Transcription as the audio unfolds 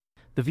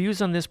The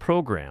views on this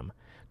program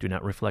do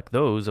not reflect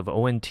those of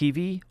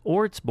ONTV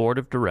or its board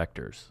of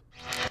directors.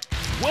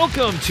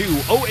 Welcome to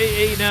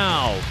OAA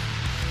Now,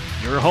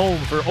 your home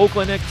for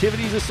Oakland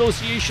Activities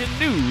Association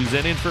news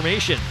and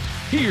information.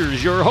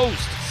 Here's your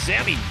host,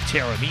 Sammy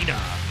Taramina.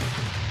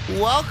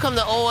 Welcome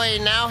to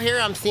OAA Now here.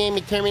 I'm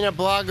Sammy Taramina,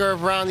 blogger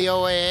of Around the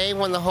OAA,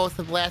 one of the hosts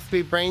of Last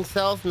Week Brain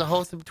Cells and the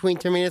host of Between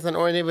Terminas on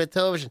Oriented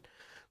Television.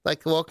 I'd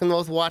like to welcome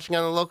those watching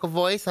on the Local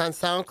Voice on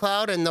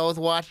SoundCloud and those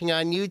watching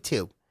on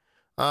YouTube.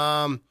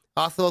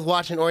 Also those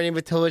watching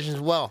Oriented Television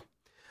as well.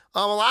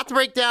 A lot to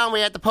break down.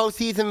 We had the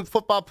postseason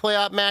football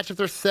playoff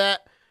matchups are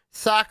set.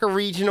 Soccer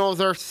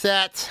regionals are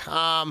set.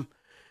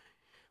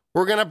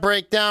 We're going to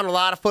break down a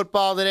lot of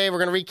football today.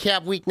 We're going to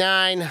recap Week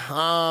 9.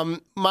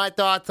 My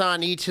thoughts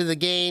on each of the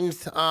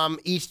games,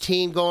 each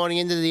team going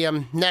into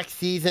the next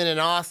season. And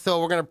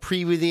also we're going to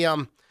preview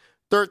the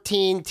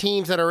 13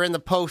 teams that are in the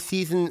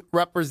postseason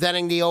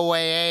representing the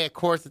OAA. Of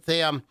course, it's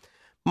a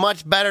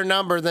much better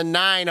number than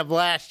 9 of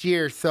last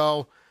year.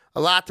 So a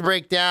lot to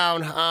break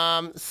down.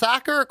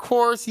 Soccer, of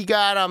course, you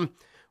got,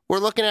 we're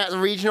looking at the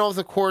regionals.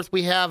 Of course,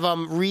 we have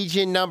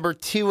region number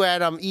 2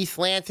 at East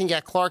Lansing.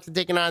 Got Clarkson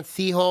taking on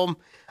Seaholm.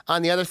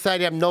 On the other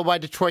side, you have Novi,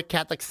 Detroit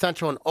Catholic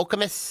Central, and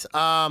Okemos.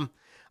 I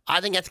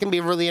think that's going to be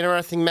a really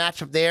interesting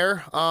matchup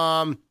there.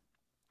 I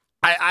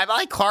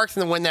like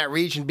Clarkson to win that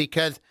region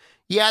because,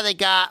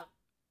 the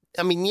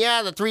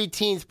 3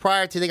 teams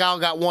prior to, they all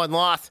got 1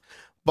 loss.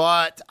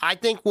 But I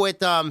think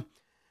with, I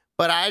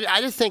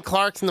just think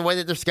Clarkson, the way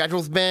that their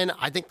schedule's been,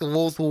 I think the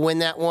Wolves will win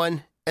that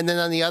one. And then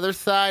on the other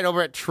side,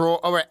 over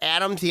at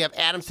Adams, you have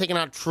Adams taking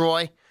on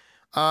Troy.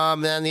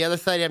 And on the other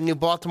side, you have New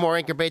Baltimore,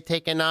 Anchor Bay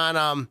taking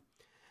on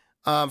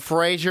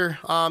Fraser.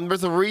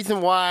 There's a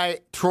reason why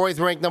Troy's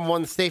ranked number 1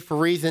 in the state for a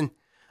reason.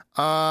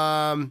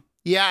 I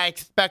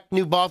expect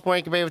New Baltimore,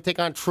 Anchor Bay will take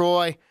on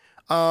Troy.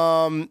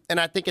 And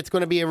I think it's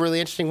going to be a really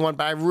interesting one,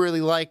 but I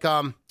really like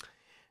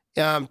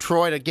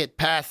Troy to get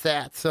past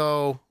that.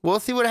 So we'll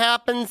see what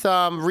happens.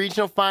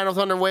 Regional finals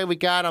underway. We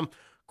got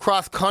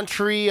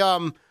cross-country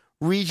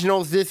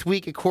regionals this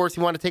week. Of course,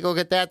 you want to take a look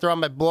at that. They're on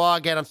my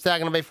blog at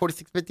Saginaw Bay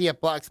 4650 at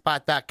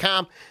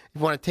blogspot.com. If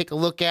you want to take a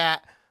look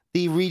at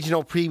the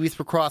regional previews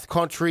for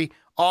cross-country.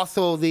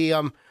 Also,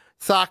 the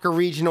soccer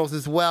regionals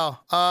as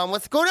well.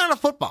 Let's go down to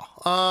football.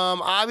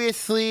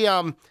 Obviously,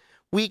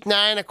 Week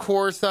 9, of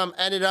course,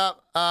 ended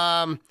up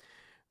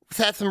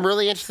had some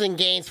really interesting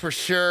games for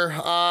sure.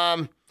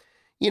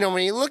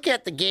 When you look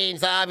at the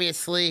games,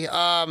 obviously,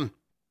 I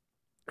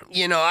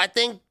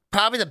think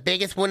probably the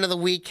biggest win of the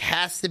week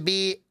has to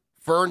be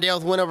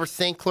Ferndale's win over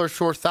St. Clair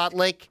Shore Salt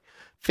Lake,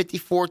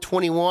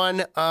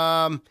 54-21.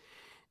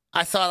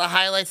 I saw the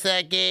highlights of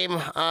that game.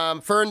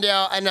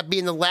 Ferndale ended up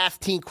being the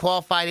last team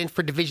qualified in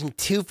for Division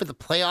II for the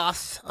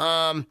playoffs.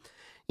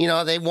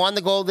 They won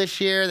the gold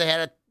this year.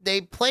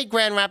 They played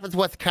Grand Rapids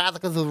West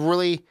Catholic. It was a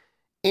really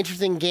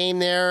interesting game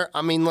there.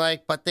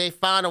 But they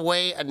found a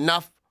way,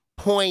 enough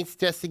points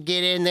just to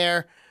get in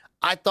there.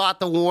 I thought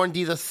the Warren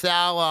De La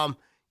Salle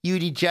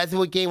UD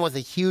Jesuit game was a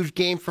huge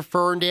game for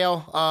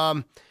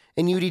Ferndale.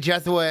 And UD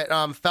Jesuit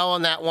fell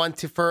on that one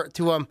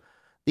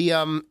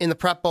in the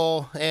Prep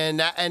Bowl, and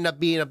that ended up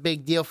being a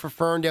big deal for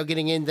Ferndale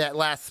getting into that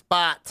last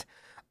spot.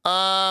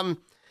 So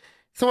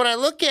when I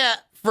look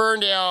at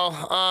Ferndale,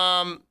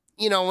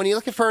 when you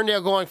look at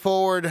Ferndale going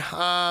forward,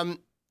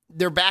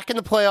 they're back in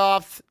the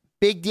playoffs.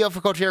 Big deal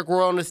for Coach Eric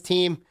Royal and his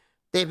team.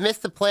 They've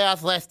missed the playoffs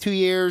the last 2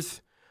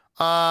 years,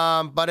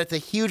 but it's a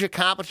huge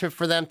accomplishment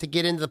for them to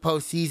get into the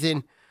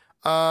postseason.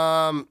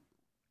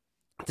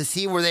 To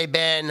see where they've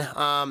been,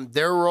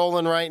 they're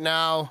rolling right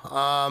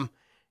now.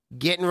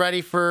 Getting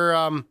ready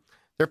for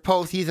their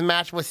postseason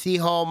match with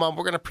Seaholm.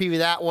 We're going to preview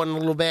that one a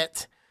little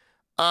bit.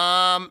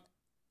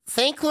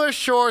 St. Clair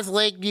Shores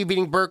Lakeview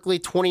beating Berkeley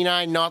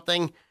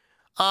 29-0.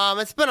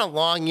 It's been a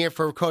long year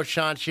for Coach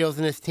Sean Shields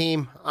and his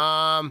team.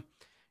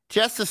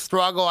 Just a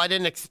struggle. I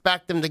didn't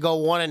expect them to go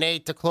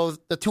 1-8 to close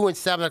the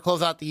 2-7 to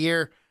close out the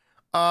year.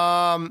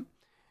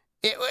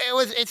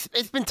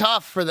 It's been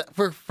tough for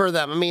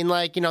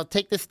them.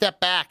 Take this step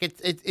back.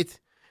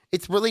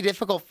 It's really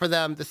difficult for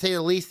them, to say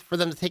the least, for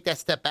them to take that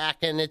step back,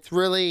 and it's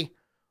really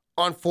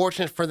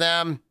unfortunate for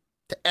them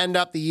to end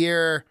up the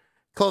year,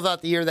 close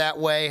out the year that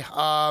way.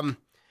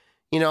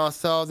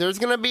 So there's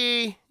going to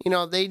be,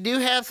 they do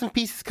have some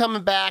pieces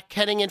coming back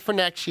heading in for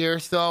next year.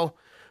 So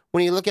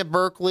when you look at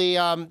Berkeley,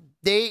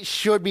 they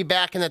should be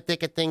back in the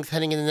thick of things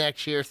heading into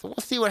next year. So we'll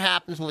see what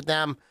happens with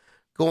them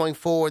going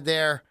forward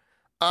there.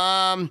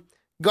 Garden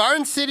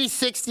City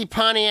 60,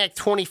 Pontiac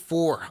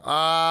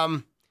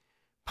 24.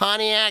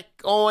 Pontiac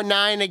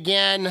 0-9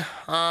 again.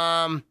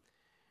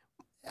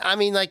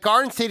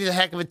 Garden City's a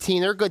heck of a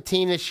team. They're a good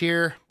team this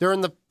year. They're in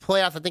the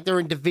playoffs. I think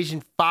they're in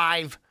Division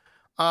 5.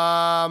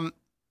 But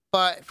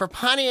for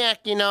Pontiac,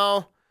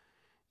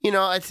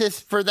 it's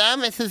just, for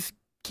them, it's just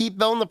keep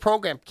building the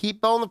program.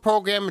 Keep building the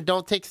program and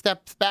don't take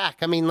steps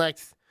back.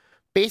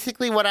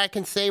 Basically what I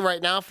can say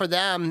right now for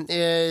them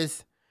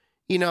is,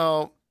 you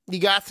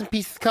got some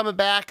pieces coming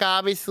back,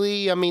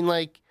 obviously.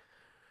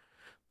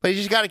 But you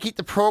just got to keep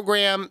the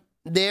program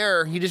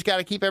there. You just got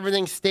to keep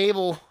everything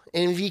stable.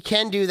 And if you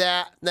can do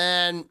that,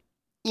 then,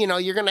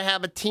 you're going to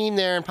have a team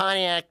there in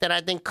Pontiac that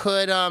I think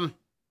could,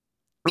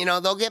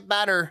 they'll get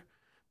better.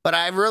 But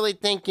I really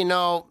think,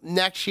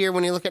 next year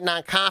when you look at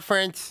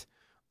non-conference,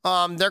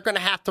 they're going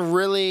to have to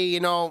really,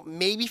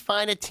 maybe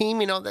find a team,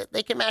 that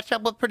they can match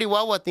up with pretty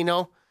well with,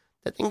 that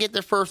they can get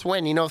their first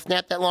win,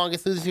 snap that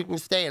longest loser who can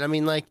stay. And I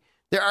mean,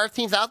 there are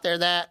teams out there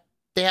that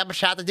they have a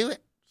shot to do it.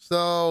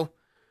 So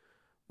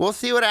we'll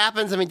see what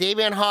happens. I mean,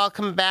 Davion Hall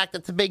coming back,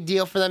 that's a big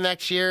deal for them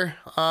next year.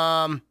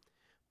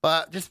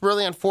 But just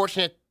really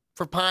unfortunate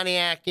for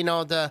Pontiac,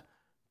 to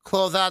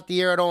close out the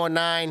year at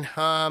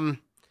 0-9.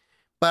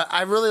 But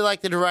I really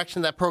like the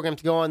direction that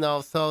program's going,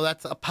 though. So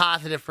that's a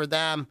positive for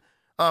them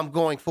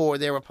going forward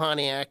there with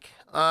Pontiac.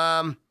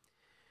 Avondale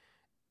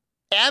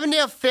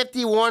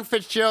 51,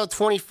 Fitzgerald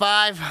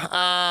 25.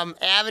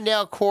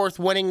 Avondale, of course,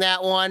 winning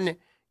that one,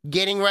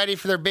 getting ready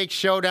for their big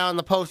showdown in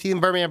the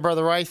postseason, Birmingham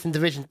Brother Rice in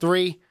Division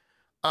III.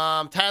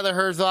 Tyler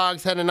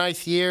Herzog's had a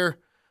nice year.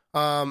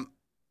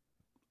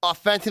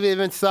 Offensively, they've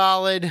been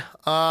solid.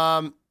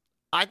 I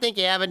think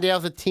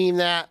Avondale's a team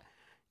that,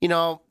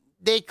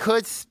 they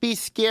could be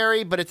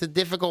scary, but it's a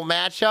difficult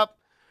matchup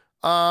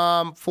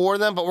for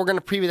them. But we're going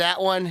to preview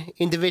that one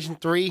in Division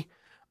III.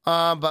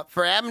 But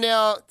for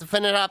Avondale to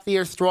finish off the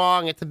year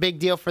strong, it's a big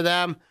deal for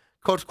them.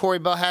 Coach Corey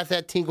Bell has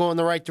that team going in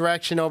the right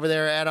direction over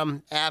there at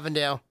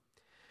Avondale.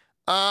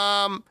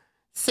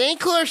 St.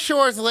 Clair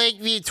Shores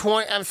Lakeview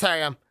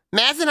 20.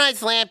 Madison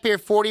Heights Lampere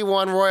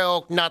 41, Royal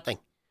Oak nothing.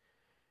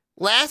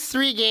 Last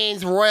 3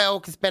 games, Royal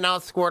Oak has been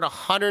outscored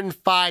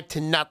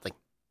 105-0.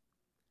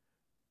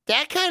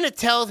 That kind of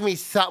tells me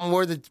something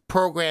where the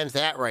program's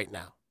at right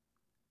now.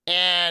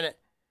 And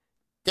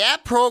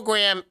that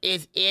program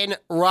is in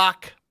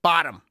rock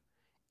bottom.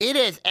 It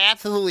has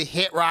absolutely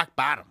hit rock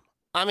bottom.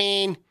 I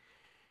mean,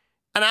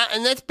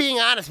 and that's being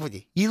honest with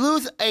you. You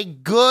lose a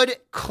good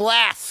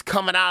class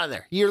coming out of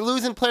there. You're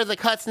losing players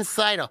like Hudson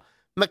Seidel,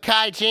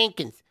 Makai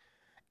Jenkins,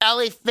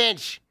 Ellie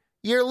Finch.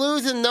 You're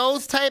losing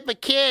those type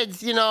of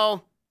kids,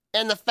 and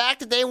the fact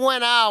that they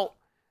went out,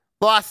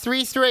 lost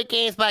 3 straight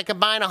games by a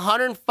combined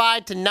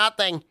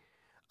 105-0.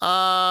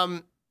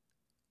 And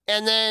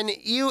then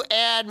you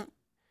add,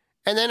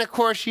 and then of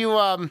course you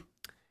add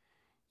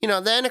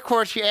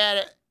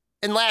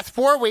in the last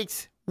 4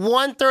 weeks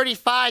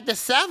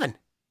 135-7.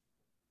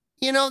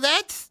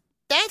 That's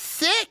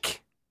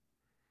sick.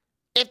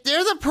 If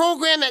there's a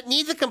program that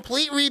needs a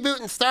complete reboot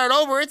and start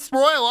over, it's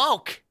Royal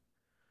Oak.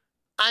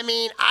 I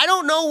mean, I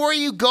don't know where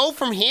you go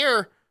from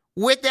here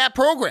with that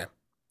program.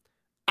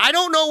 I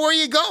don't know where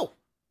you go.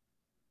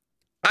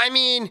 I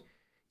mean,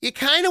 you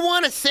kind of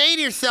want to say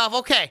to yourself,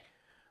 okay,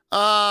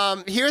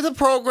 here's a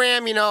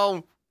program,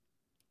 you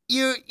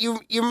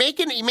made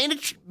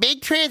a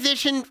big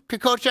transition to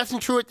Coach Justin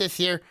Truitt this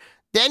year.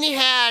 Then you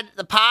had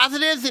the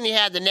positives and you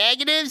had the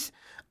negatives.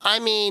 I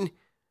mean,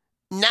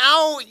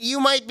 now you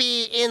might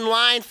be in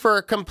line for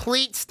a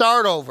complete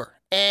start over.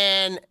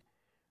 And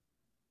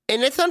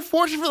it's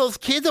unfortunate for those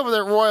kids over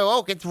there at Royal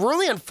Oak. It's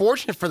really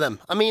unfortunate for them.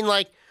 I mean,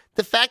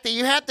 the fact that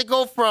you have to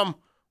go from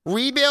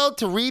rebuild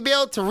to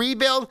rebuild to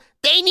rebuild.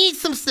 They need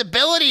some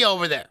stability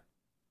over there.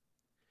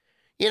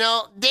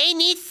 They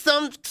need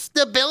some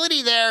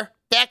stability there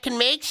that can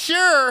make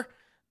sure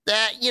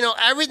that,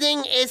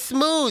 everything is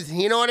smooth.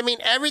 You know what I mean?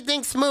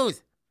 Everything's smooth.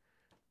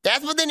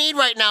 That's what they need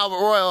right now at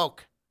Royal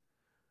Oak.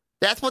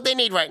 That's what they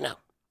need right now.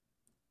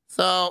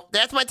 So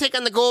that's my take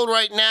on the Gold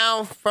right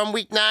now from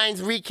Week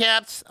 9's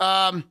recaps.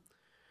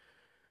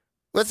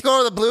 Let's go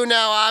to the Blue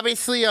now.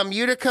 Obviously,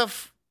 Utica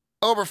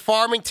over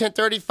Farmington,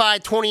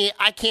 35-28.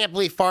 I can't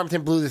believe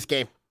Farmington blew this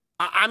game.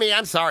 I mean,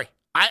 I'm sorry.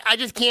 I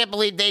just can't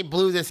believe they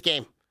blew this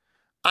game.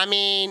 I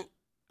mean,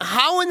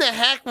 how in the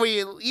heck were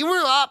you? You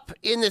were up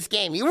in this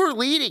game. You were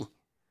leading.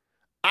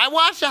 I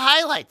watched the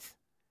highlights.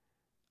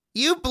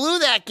 You blew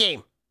that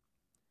game.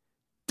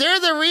 They're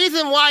the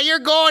reason why you're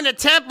going to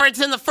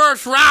Temperance in the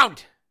first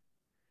round.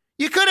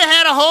 You could have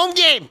had a home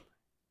game.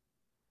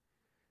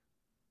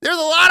 There's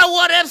a lot of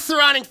what-ifs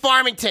surrounding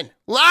Farmington.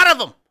 A lot of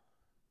them.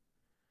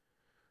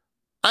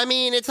 I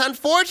mean, it's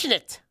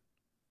unfortunate.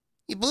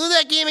 You blew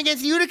that game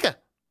against Utica.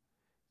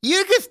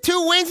 Utica's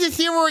 2 wins this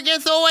year were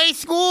against OA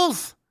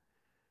schools.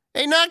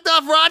 They knocked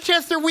off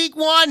Rochester week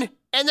 1,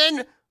 and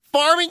then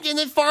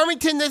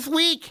Farmington this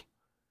week.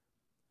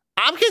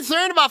 I'm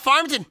concerned about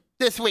Farmington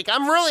this week. I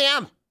really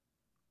am.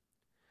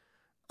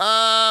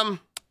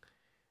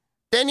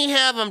 Then you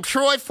have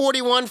Troy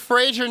 41,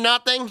 Fraser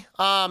nothing.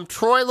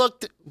 Troy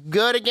looked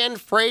good again.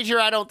 Fraser,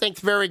 I don't think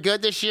is very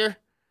good this year.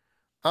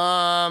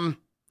 So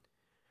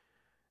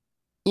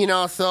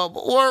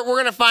we're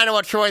gonna find out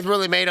what Troy's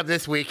really made of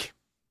this week.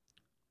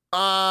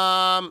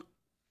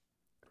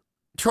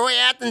 Troy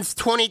Athens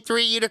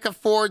 23, Utica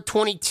Ford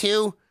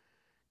 22.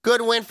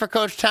 Good win for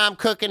Coach Tom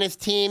Cook and his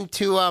team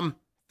to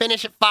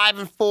finish at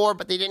 5-4,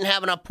 but they didn't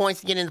have enough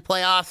points to get into the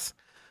playoffs.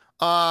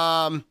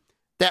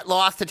 That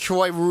loss to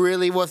Troy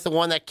really was the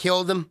one that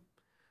killed them.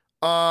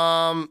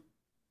 I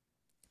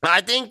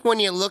think when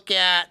you look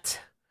at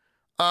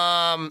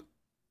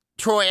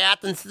Troy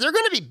Athens, they're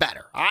going to be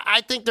better.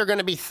 I think they're going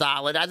to be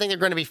solid. I think they're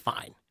going to be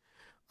fine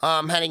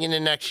heading into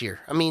next year.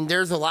 I mean,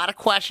 there's a lot of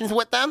questions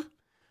with them,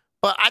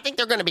 but I think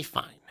they're going to be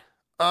fine.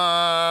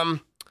 And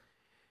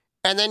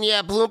then,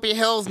 Olympia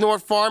Hills,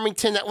 North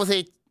Farmington, that was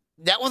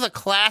a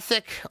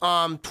classic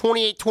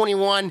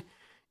 28-21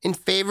 in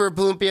favor of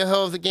Olympia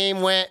Hills. The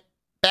game went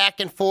back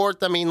and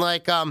forth. I mean,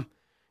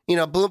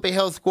 Olympia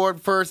Hills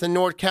scored first and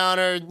North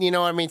countered,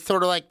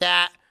 sort of like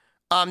that.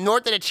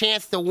 North had a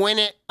chance to win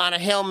it on a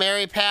Hail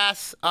Mary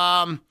pass.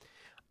 I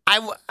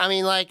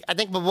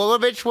think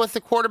Babulovich was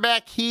the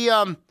quarterback. He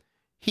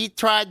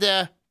tried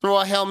to throw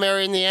a Hail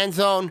Mary in the end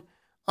zone,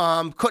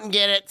 couldn't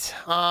get it,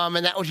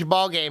 and that was your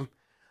ball game.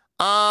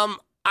 I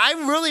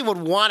really would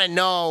want to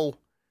know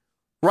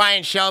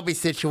Ryan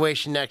Shelby's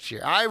situation next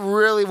year. I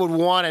really would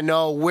want to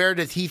know where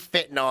does he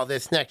fit in all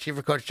this next year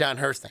for Coach John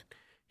Herstein.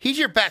 He's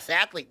your best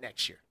athlete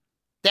next year.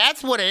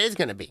 That's what it is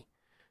going to be.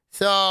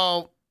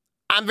 So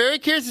I'm very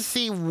curious to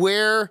see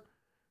where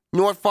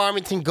North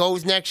Farmington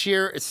goes next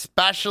year,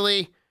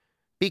 especially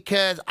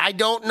because I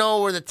don't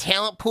know where the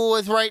talent pool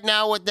is right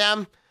now with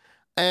them.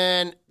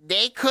 And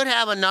they could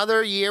have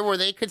another year where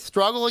they could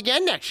struggle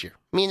again next year.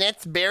 I mean,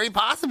 that's very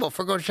possible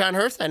for Coach John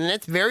Herstein, and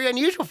it's very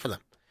unusual for them.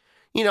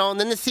 And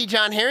then to see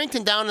John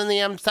Harrington down in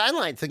the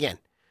sidelines again.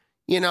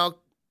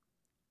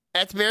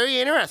 That's very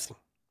interesting.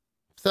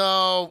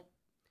 So,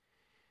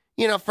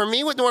 for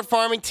me with North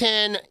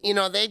Farmington,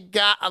 they've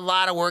got a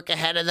lot of work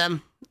ahead of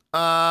them.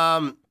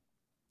 I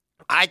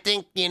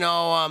think, they're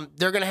going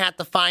to have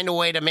to find a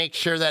way to make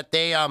sure that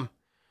they,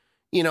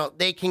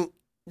 they can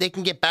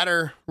get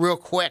better real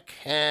quick.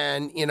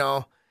 And,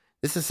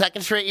 this is the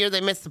second straight year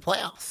they missed the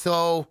playoffs.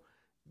 So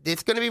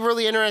it's going to be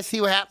really interesting to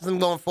see what happens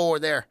going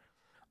forward there.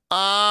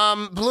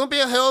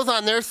 Olympia Hills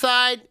on their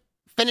side,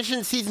 finishing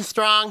the season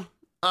strong,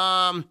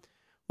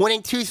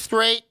 winning 2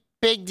 straight,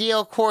 big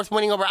deal, of course,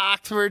 winning over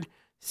Oxford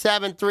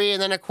 7-3,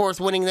 and then, of course,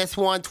 winning this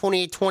one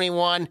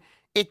 28-21.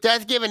 It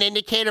does give an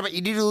indicator, but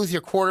you do lose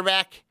your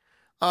quarterback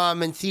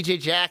and C.J.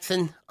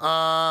 Jackson.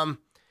 That'll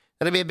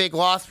be a big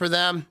loss for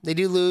them. They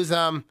do lose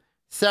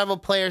several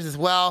players as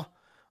well.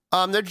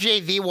 Their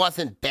JV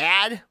wasn't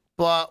bad,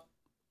 but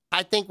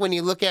I think when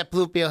you look at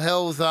Olympia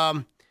Hills,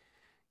 I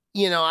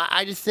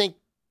just think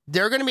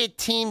they're going to be a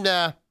team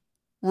to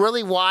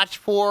really watch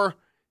for.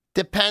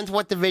 Depends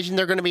what division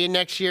they're going to be in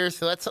next year,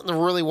 so that's something to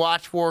really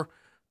watch for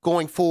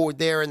going forward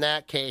there in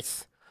that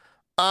case.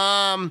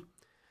 Roseville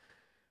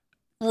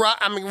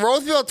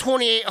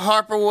 28,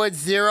 Harper Woods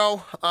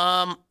 0.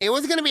 It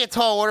was going to be a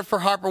tall order for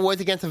Harper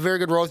Woods against a very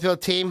good Roseville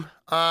team.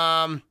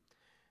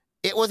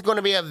 It was going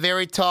to be a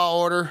very tall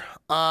order.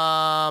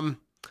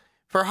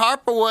 For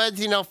Harper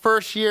Woods,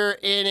 first year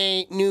in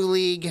a new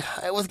league,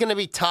 it was going to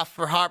be tough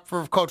for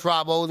Coach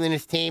Rob Olden and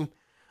his team.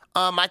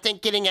 I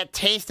think getting a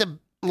taste of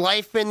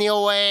life in the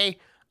OA,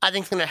 I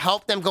think is going to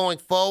help them going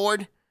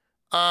forward.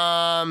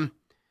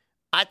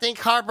 I think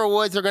Harper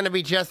Woods are going to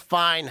be just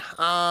fine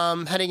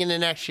heading into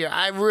next year.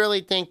 I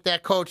really think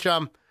that Coach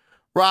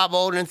Rob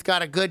Olden's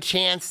got a good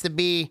chance to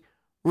be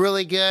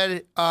really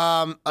good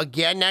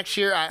again next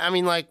year.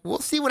 We'll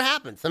see what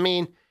happens.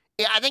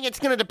 I think it's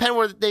going to depend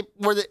where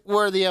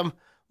the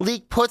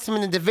league puts them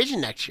in the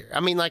division next year.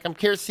 I'm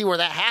curious to see where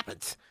that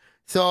happens.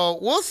 So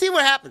we'll see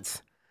what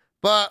happens.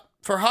 But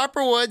for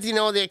Harper Woods,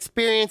 the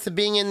experience of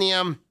being in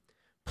the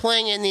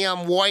playing in the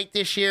white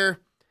this year,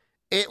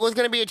 it was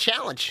going to be a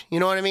challenge. You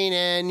know what I mean?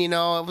 And it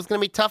was going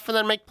to be tough for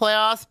them to make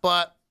playoffs.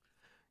 But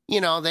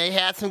they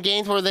had some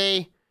games where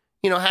they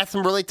had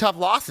some really tough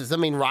losses.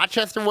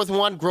 Rochester was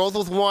one, Groves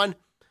was one.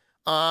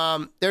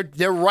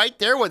 They're right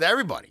there with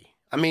everybody.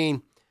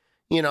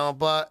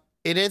 But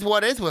it is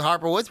what it is with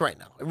Harper Woods right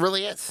now. It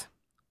really is.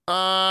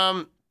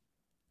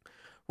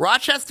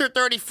 Rochester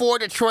 34,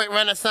 Detroit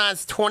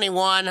Renaissance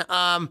 21.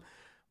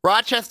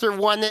 Rochester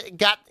won,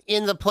 got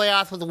in the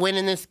playoffs with a win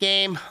in this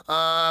game.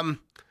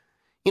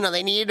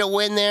 They needed a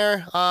win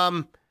there.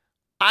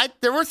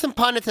 There were some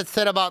pundits that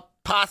said about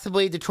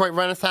possibly Detroit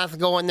Renaissance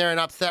going there and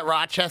upset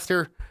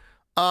Rochester.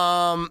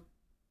 Wasn't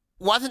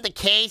the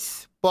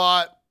case,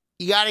 but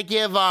you got to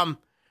give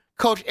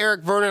Coach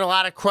Eric Vernon a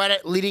lot of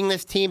credit leading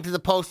this team to the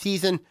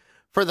postseason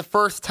for the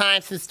first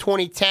time since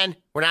 2010.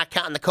 We're not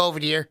counting the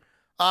COVID year.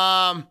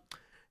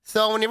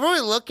 So when you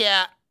really look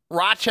at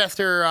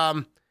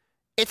Rochester,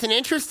 it's an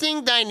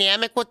interesting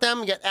dynamic with them.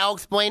 You got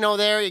Alex Bueno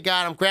there. You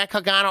got Grant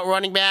Cagano at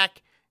running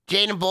back,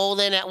 Jaden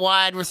Bolden at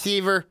wide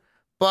receiver.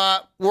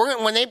 But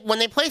when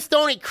they play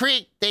Stony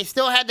Creek, they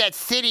still had that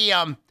city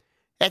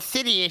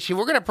issue.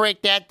 We're gonna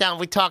break that down.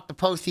 We talk the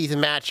postseason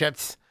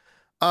matchups,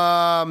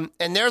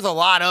 and there's a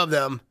lot of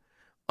them.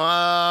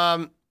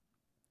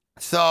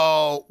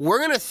 So we're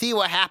gonna see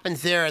what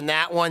happens there in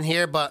that one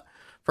here. But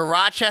for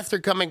Rochester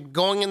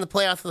going in the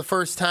playoffs for the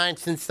first time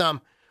since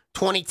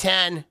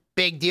 2010,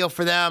 big deal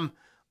for them.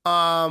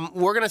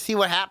 We're gonna see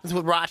what happens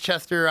with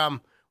Rochester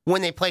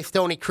when they play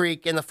Stony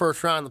Creek in the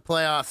first round of the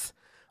playoffs.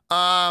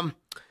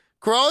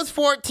 Groves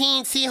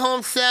 14,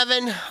 Seaholm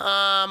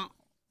 7.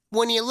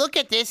 When you look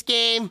at this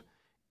game,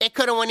 it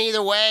could have went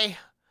either way.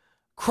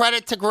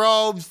 Credit to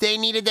Groves. They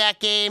needed that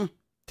game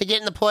to get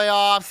in the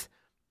playoffs.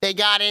 They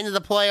got into the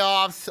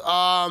playoffs.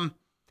 I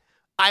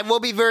will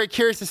be very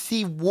curious to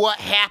see what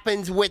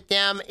happens with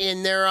them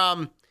in their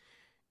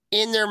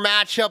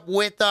matchup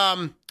with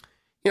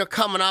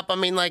coming up. I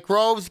mean, like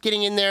Grove's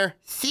getting in there.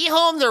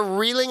 Seaholm, they're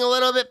reeling a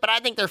little bit, but I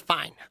think they're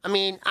fine. I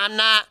mean, I'm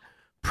not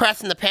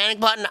pressing the panic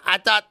button. I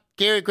thought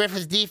Gary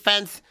Griffith's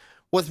defense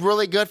was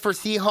really good for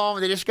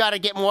Seaholm. They just got to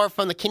get more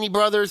from the Kinney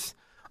brothers.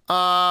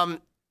 And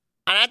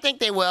I think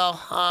they will.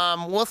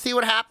 We'll see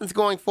what happens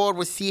going forward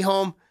with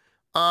Seaholm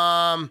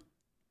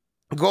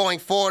going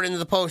forward into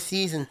the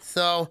postseason.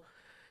 So,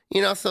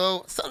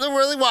 so something to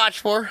really watch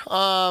for,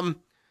 in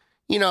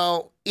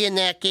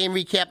that game,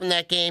 recapping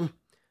that game.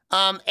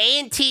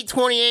 A&T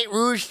 28,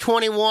 Rouge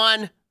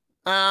 21.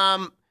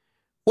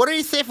 What do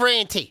you say for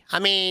A&T? I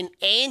mean,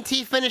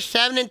 A&T finished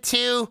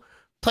 7-2,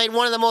 played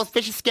one of the most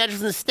vicious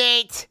schedules in the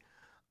state.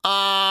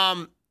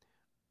 I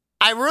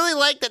really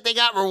like that they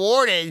got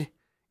rewarded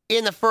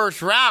in the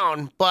first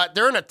round, but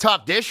they're in a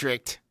tough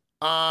district.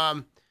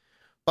 But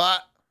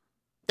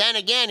then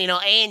again,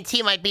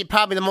 A&T might be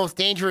probably the most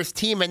dangerous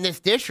team in this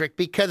district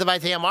because of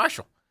Isaiah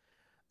Marshall.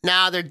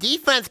 Now, their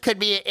defense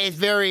is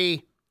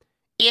very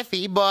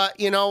iffy, but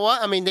you know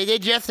what? I mean, they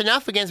did just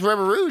enough against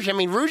River Rouge. I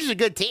mean, Rouge is a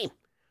good team.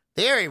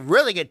 They're a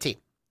really good team.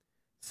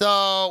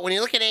 So when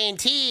you look at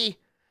A&T,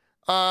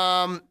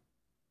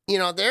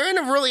 they're in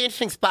a really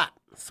interesting spot.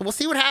 So we'll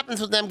see what happens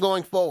with them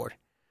going forward.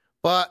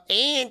 But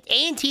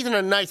A&T's in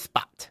a nice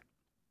spot.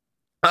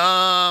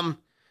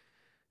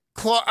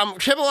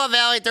 Chippewa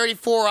Valley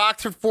 34,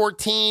 Oxford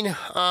 14. With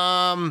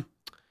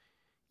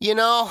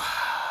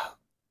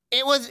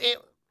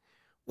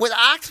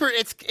Oxford,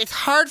 it's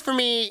hard for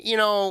me,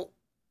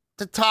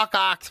 to talk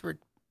Oxford,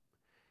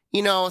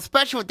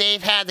 especially what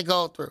they've had to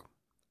go through.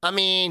 I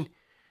mean,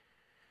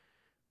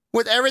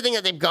 with everything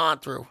that they've gone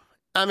through.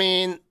 I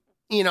mean,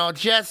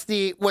 just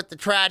with the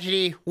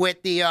tragedy,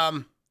 with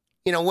the,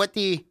 with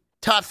the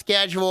tough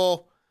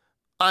schedule.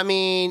 I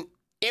mean,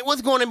 it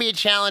was going to be a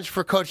challenge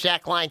for Coach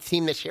Jack Lyon's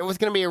team this year. It was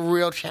going to be a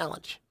real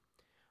challenge.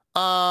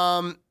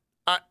 I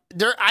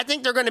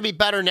think they're going to be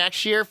better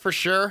next year for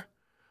sure.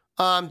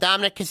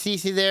 Dominic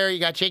Cassisi there. You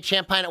got Jake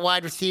Champagne at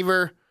wide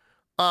receiver.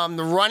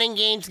 The running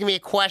game's going to be a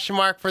question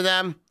mark for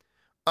them.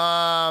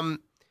 I'll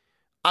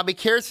be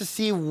curious to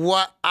see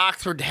what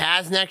Oxford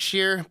has next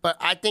year, but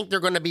I think they're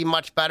going to be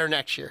much better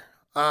next year.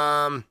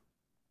 For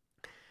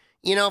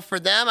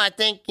them, I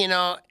think,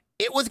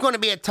 it was going to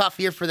be a tough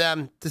year for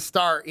them to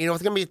start. It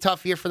was going to be a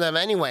tough year for them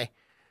anyway,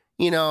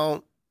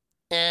 and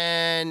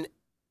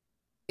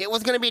it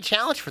was going to be a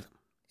challenge for them.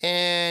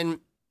 And,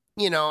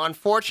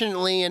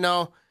 unfortunately,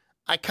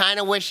 I kind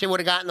of wish they would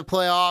have gotten the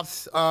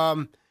playoffs,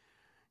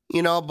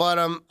 but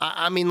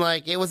I mean,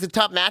 like, it was a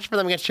tough match for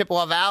them against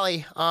Chippewa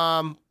Valley.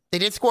 They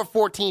did score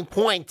 14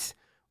 points,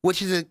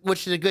 which is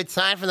a good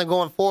sign for them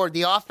going forward.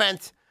 The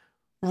offense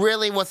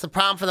really was the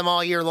problem for them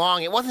all year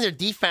long. It wasn't their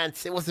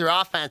defense; it was their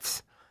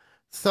offense.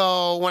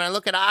 So when I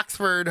look at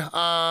Oxford,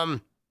 I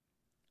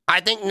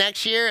think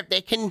next year, if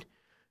they can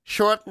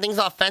shore up things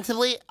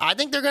offensively, I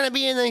think they're going to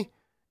be in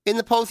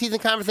the postseason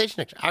conversation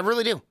next year. I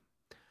really do.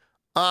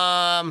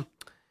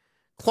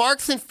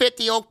 Clarkson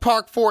 50, Oak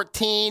Park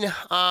 14.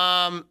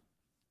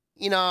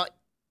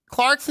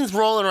 Clarkson's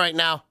rolling right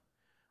now.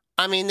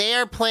 I mean, they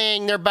are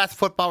playing their best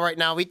football right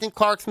now. We think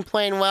Clarkson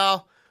playing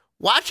well.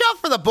 Watch out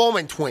for the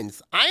Bowman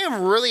twins. I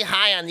am really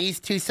high on these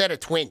two set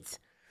of twins.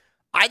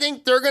 I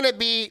think they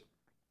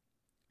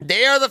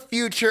are the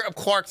future of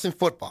Clarkson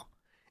football.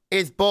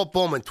 It's both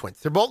Bowman twins.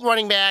 They're both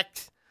running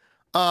backs.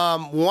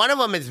 One of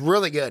them is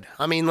really good.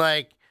 I mean,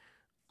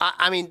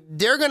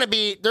 they're gonna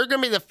be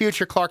the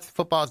future Clarkson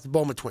football is the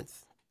Bowman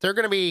twins. They're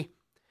gonna be,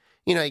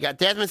 you got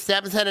Desmond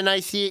Stebbins had a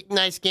nice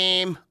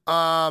game.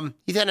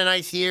 He's had a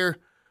nice year.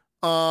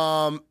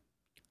 We're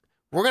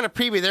gonna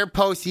preview their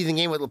postseason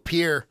game with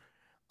Lapeer,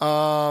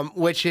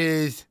 which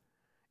is,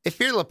 if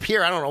you're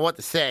Lapeer, I don't know what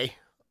to say,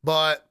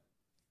 but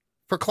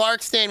for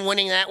Clarkston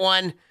winning that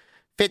one,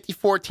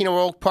 50-14 over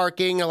Oak Park,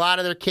 getting a lot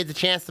of their kids a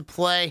chance to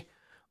play,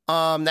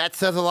 that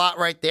says a lot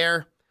right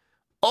there.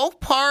 Oak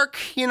Park,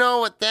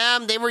 with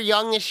them, they were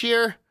young this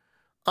year,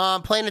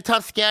 playing a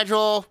tough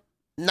schedule,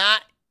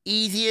 not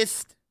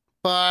easiest,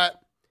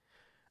 but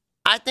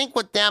I think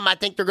with them, I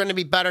think they're going to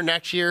be better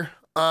next year.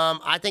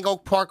 I think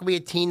Oak Park will be a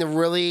team to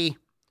really,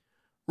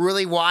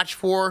 really watch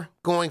for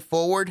going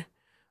forward.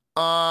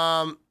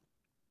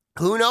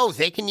 Who knows?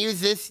 They can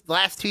use this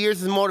last 2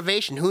 years as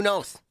motivation. Who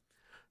knows?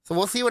 So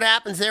we'll see what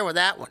happens there with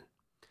that one.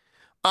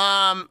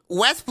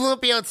 West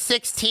Bloomfield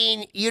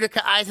 16,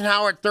 Utica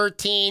Eisenhower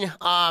 13.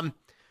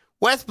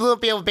 West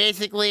Bloomfield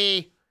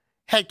basically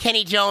had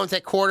Kenny Jones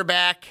at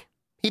quarterback.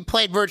 He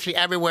played virtually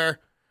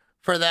everywhere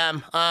for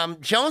them.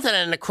 Jones had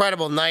an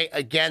incredible night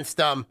against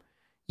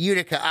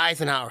Utica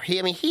Eisenhower.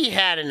 He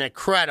had an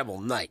incredible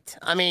night.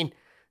 I mean,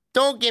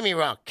 don't get me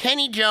wrong.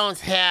 Kenny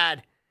Jones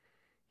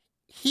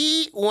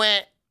he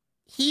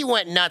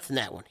went nuts in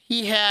that one.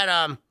 He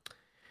had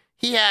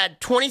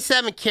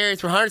 27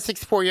 carries for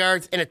 164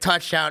 yards and a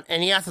touchdown,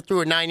 and he also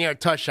threw a 9-yard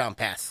touchdown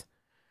pass.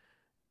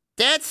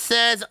 That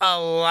says a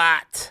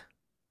lot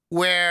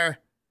where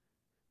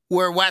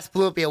West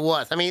Bloomfield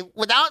was. I mean,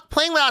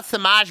 playing without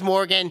Samaj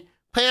Morgan,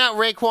 playing out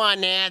Raekwon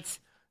Nance,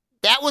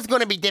 that was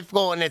going to be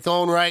difficult in its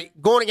own right.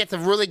 Going against a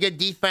really good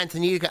defense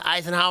in Utica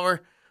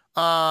Eisenhower.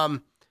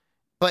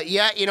 But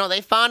yeah,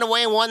 they found a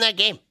way and won that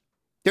game.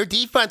 Their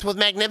defense was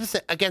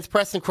magnificent against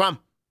Preston Crum.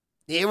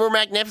 They were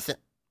magnificent.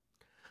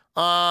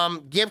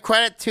 Give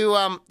credit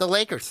to the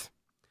Lakers.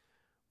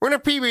 We're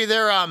going to preview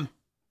their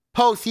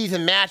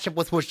postseason matchup,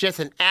 which was just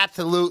an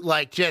absolute,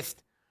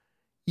 just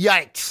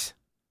yikes.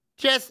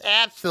 Just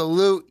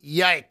absolute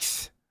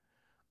yikes.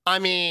 I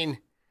mean,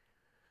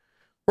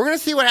 we're going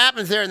to see what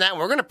happens there in that one.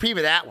 We're going to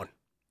preview that one.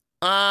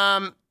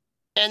 And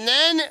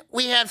then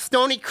we have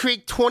Stony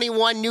Creek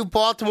 21, New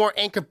Baltimore,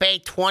 Anchor Bay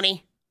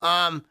 20.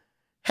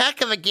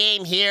 Heck of a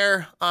game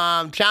here.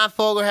 John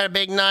Fogler had a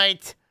big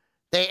night.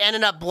 They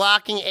ended up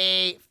blocking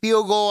a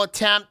field goal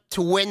attempt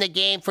to win the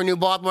game for New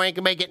Baltimore,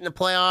 Anchor Bay, getting the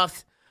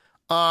playoffs.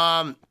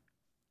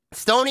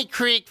 Stony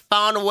Creek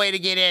found a way to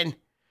get in.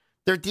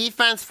 Their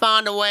defense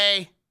found a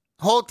way.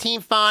 Whole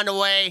team found a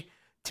way.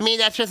 To me,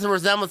 that's just a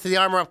resemblance to the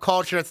Armor Up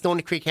culture that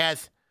Stony Creek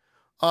has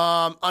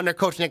under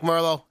Coach Nick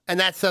Merlo, and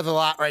that says a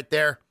lot right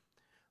there.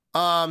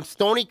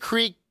 Stony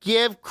Creek,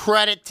 give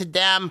credit to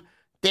them.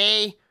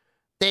 They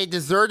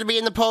deserve to be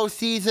in the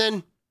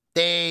postseason.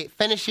 They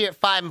finished here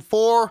at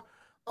 5-4.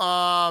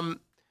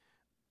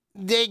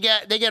 They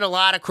get a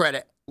lot of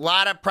credit, a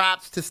lot of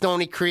props to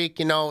Stony Creek.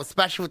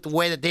 Especially with the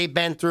way that they've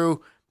been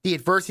through, the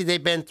adversity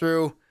they've been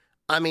through.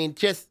 I mean,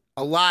 just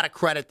a lot of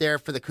credit there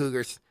for the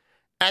Cougars.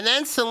 And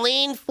then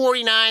Saline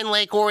 49,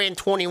 Lake Orion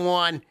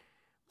 21.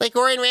 Lake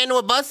Orion ran into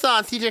a buzzsaw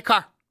on CJ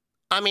Carr.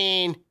 I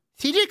mean,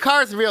 CJ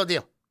Carr is the real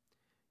deal.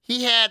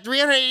 He had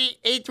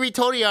 383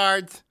 total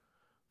yards,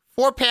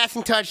 4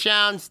 passing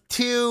touchdowns,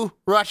 2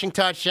 rushing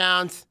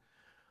touchdowns.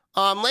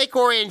 Lake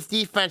Orion's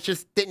defense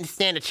just didn't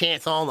stand a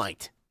chance all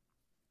night.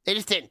 They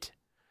just didn't.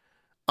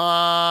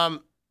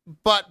 But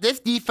this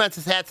defense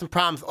has had some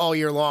problems all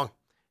year long,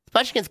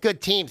 especially against good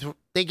teams.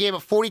 They gave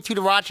up 42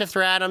 to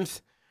Rochester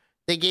Adams.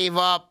 They gave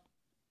up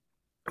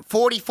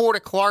 44 to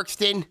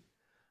Clarkston.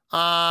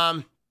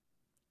 And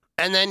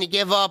then you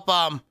give up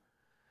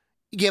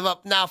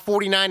now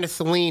 49 to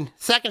Saline.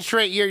 Second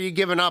straight year you're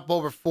giving up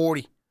over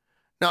 40.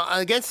 Now,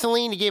 against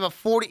Saline, you gave up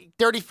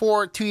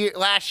 34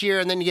 last year,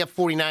 and then you get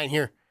 49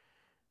 here.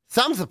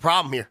 Something's the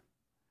problem here.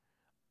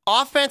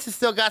 Offense has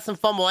still got some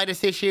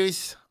fumbleitis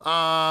issues.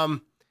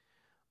 Other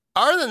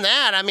than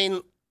that, I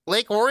mean,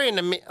 Lake Orion,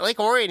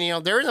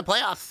 they're in the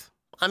playoffs.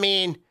 I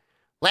mean,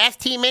 last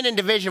team in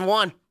Division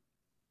I.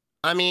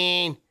 I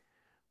mean,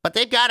 but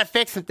they've got to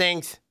fix some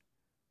things,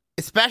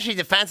 especially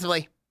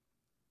defensively.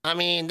 I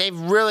mean, they've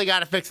really got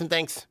to fix some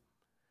things.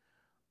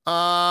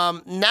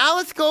 Now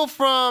let's go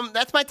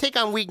that's my take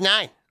on week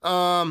 9.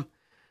 On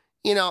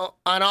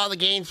all the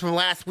games from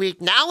last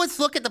week. Now let's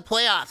look at the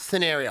playoff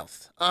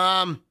scenarios.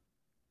 I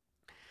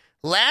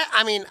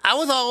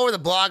was all over the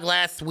blog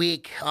last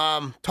week,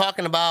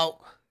 talking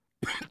about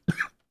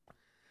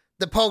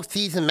the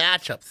postseason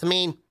matchups. I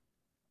mean,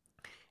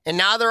 and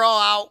now they're all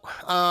out.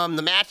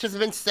 The matches have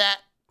been set.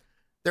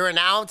 They're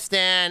announced,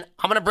 and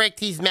I'm going to break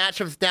these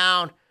matchups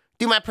down,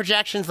 do my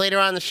projections later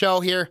on in the show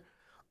here.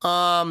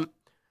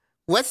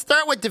 Let's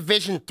start with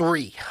Division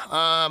III.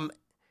 Of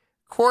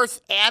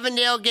course,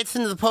 Avondale gets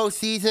into the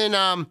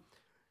postseason,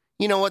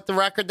 with the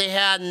record they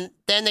had, and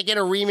then they get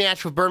a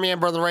rematch with Birmingham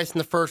Brother Rice in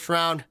the first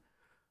round.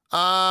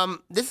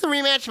 This is a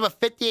rematch of a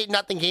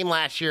 58-0 game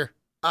last year.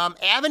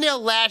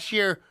 Avondale last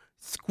year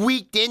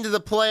squeaked into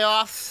the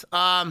playoffs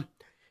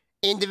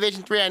in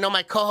Division III. I know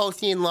my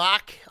co-host Ian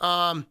Locke,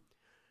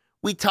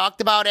 we talked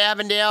about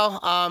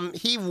Avondale.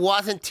 He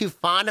wasn't too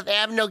fond of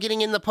Avondale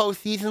getting in the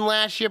postseason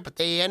last year, but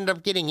they ended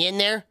up getting in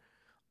there.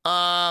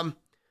 But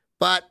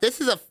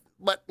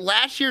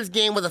last year's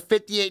game was a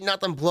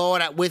 58-0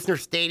 blowout at Wisner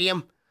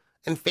Stadium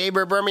in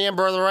favor of Birmingham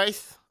Brother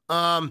Rice.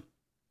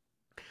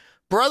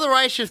 Brother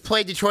Rice just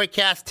played Detroit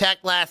Cass Tech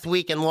last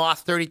week and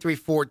lost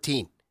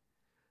 33-14.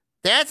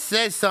 That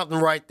says something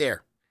right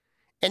there.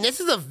 And this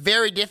is a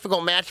very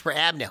difficult match for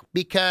Avondale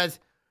because,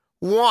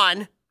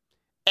 one,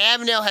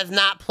 Avondale has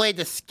not played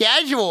the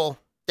schedule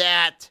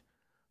that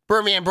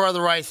Birmingham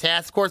Brother Rice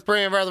has. Of course,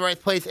 Birmingham Brother Rice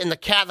plays in the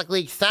Catholic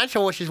League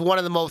Central, which is one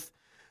of the most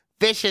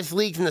vicious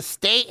leagues in the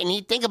state. And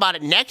you think about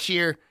it, next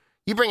year,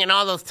 you bring in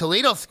all those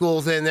Toledo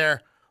schools in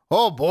there.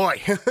 Oh,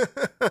 boy.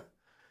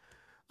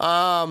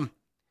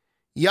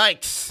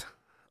 Yikes.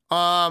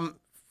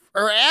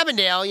 For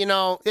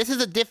Avondale, this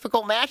is a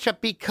difficult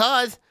matchup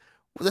because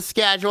the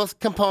schedules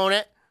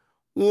component.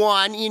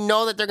 One, you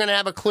know that they're going to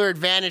have a clear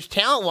advantage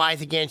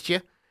talent-wise against you.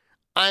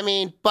 I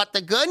mean, but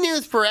the good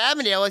news for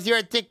Avondale is you're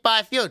at Dick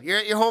Bye Field. You're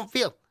at your home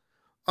field.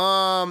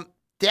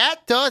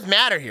 That does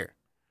matter here.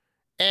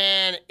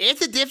 And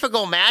it's a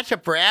difficult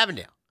matchup for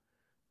Avondale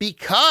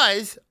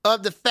because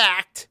of the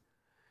fact,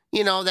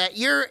 that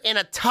you're in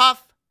a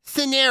tough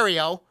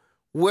scenario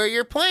where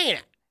you're playing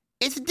it.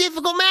 It's a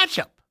difficult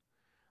matchup.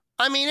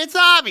 I mean, it's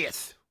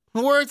obvious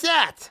where it's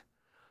at.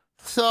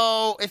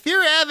 So if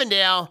you're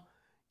Avondale,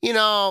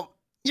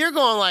 you're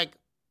going like,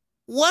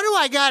 what do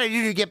I got to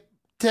do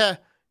to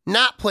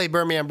not play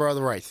Birmingham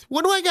Brother Rice?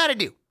 What do I got to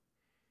do?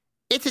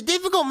 It's a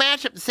difficult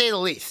matchup to say the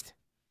least.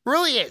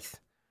 Really is.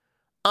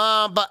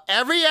 But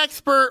every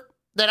expert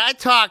that I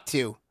talked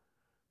to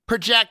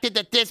projected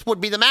that this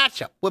would be the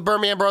matchup with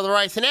Birmingham Brother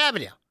Rice and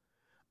Avondale.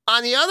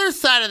 On the other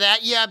side of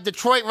that, you have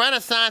Detroit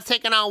Renaissance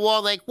taking on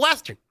Walled Lake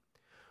Western.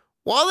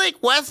 Walled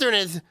Lake Western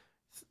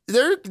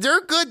they're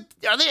good.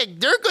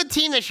 They're a good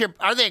team this year.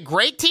 Are they a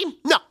great team?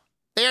 No,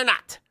 they are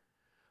not.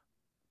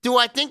 Do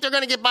I think they're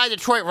going to get by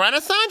Detroit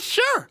Renaissance?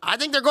 Sure. I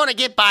think they're going to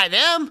get by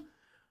them.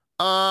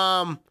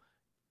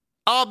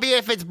 Albeit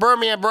if it's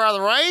Birmingham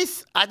Brother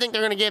Rice, I think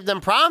they're going to give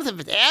them problems. If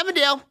it's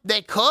Avondale,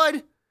 they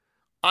could.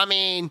 I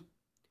mean,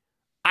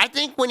 I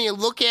think when you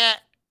look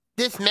at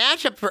this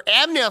matchup for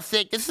Avondale's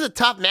sake, this is a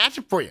tough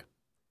matchup for you.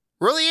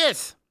 Really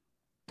is.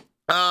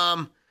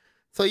 So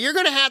you're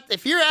going to have,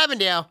 if you're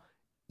Avondale,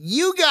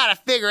 you got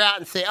to figure out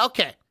and say,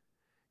 okay,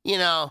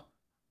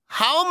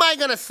 how am I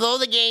going to slow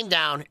the game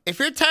down? If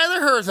you're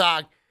Tyler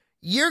Herzog,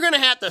 you're going to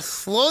have to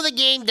slow the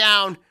game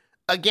down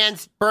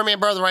against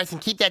Birmingham Brother Rice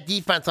and keep that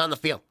defense on the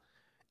field.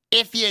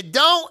 If you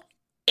don't,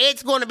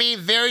 it's going to be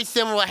very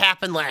similar to what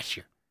happened last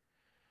year.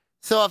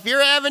 So if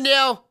you're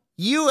Avondale,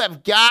 you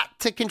have got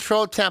to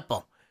control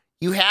tempo.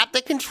 You have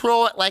to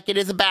control it like it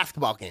is a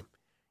basketball game.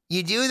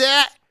 You do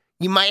that,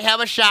 you might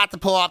have a shot to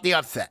pull off the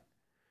upset.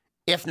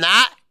 If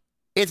not,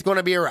 it's going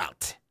to be a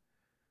rout.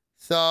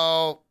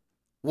 So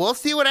we'll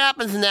see what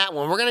happens in that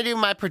one. We're going to do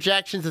my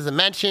projections, as I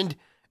mentioned,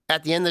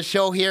 at the end of the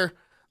show here.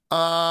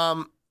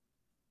 But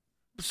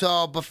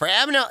for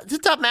Avondale, it's a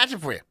tough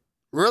matchup for you. It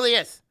really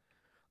is.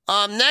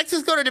 Next,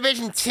 let's go to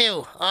Division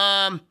 2.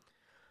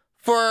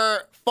 For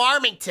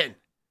Farmington.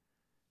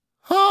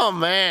 Oh,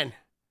 man.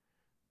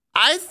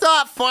 I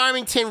thought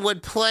Farmington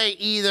would play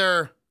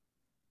either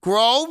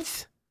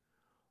Groves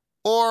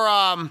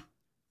or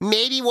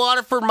maybe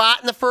Waterford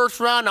Mott in the first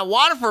round. Now,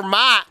 Waterford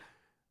Mott,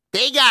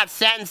 they got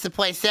sentenced to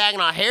play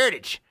Saginaw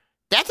Heritage.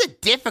 That's a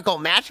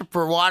difficult matchup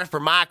for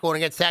Waterford Mott going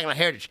against Saginaw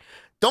Heritage.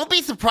 Don't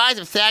be surprised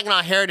if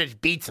Saginaw Heritage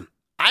beats them.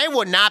 I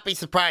would not be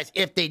surprised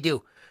if they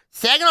do.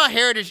 Saginaw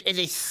Heritage is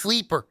a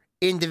sleeper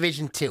in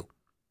Division 2.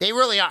 They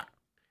really are.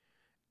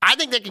 I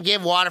think they can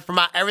give Waterford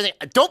Mott everything.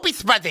 Don't be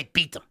surprised they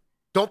beat them.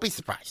 Don't be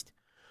surprised.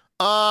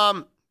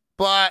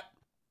 But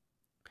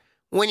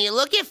when you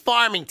look at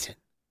Farmington,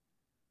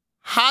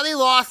 how they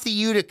lost to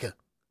Utica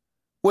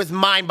was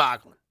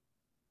mind-boggling.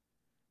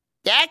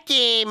 That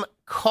game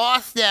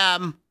cost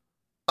them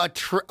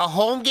a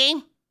home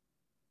game.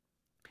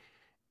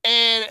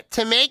 And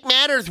to make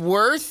matters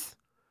worse,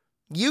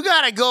 you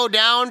got to go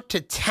down to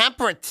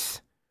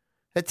Temperance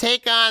to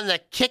take on the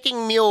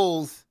Kicking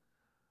Mules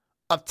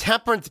of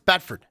Temperance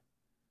Bedford.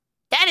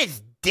 That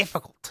is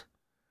difficult.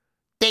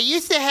 They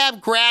used to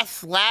have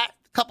grass a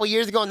couple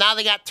years ago. Now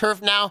they got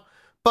turf now.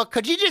 But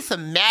could you just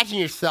imagine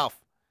yourself,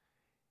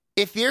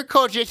 if you're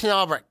Coach Jason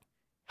Albrecht,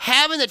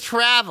 having to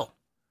travel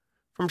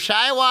from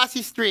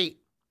Shiawassee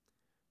Street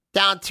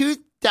down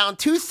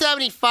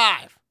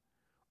 275,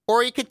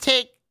 or you could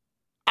take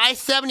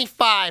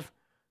I-75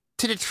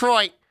 to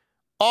Detroit,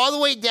 all the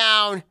way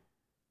down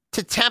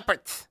to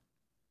Temperance.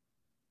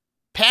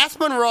 Past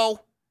Monroe,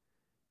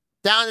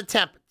 down to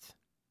Temperance.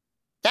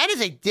 That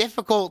is a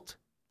difficult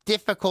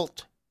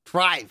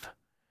drive.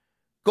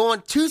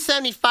 Going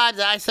 275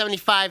 to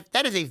I-75,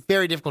 that is a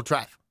very difficult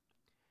drive.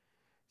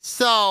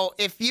 So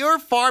if you're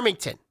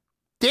Farmington,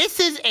 this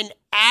is an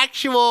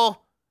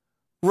actual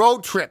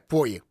road trip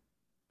for you.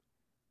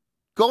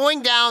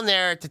 Going down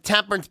there to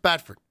Temperance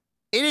Bedford,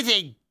 it is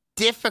a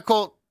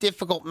difficult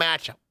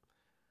matchup.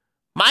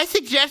 My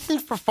suggestion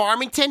for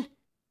Farmington,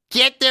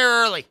 get there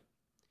early.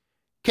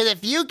 Because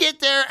if you get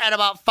there at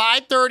about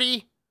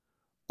 5:30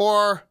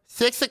 or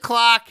 6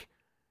 o'clock,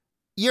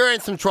 you're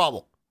in some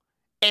trouble.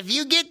 If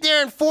you get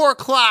there at 4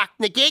 o'clock,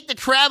 negate the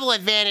travel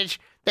advantage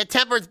that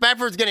Temperance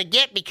Bedford's going to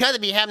get because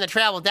of you having to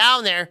travel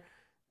down there,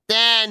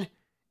 then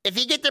if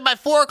you get there by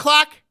 4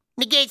 o'clock,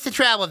 negates the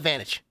travel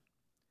advantage.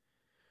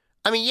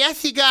 I mean,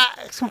 yes, you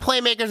got some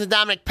playmakers in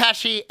Dominic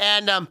Pesci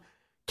and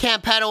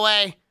Cam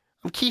Petaway,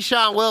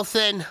 Keyshawn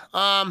Wilson,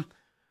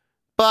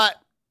 but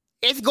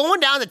it's going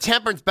down to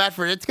Temperance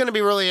Bedford. It's going to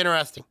be really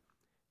interesting.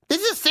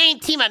 This is the same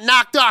team that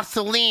knocked off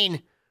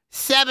Saline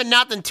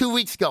 7-0 2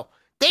 weeks ago.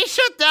 They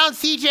shut down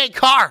C.J.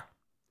 Carr,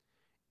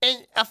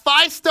 and a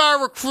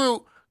 5-star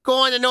recruit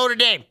going to Notre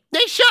Dame.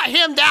 They shut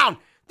him down.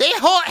 They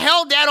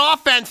held that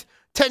offense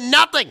to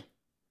nothing.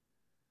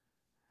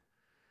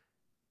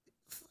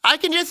 I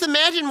can just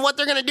imagine what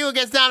they're going to do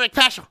against Dominic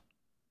Peschel.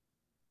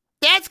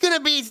 That's going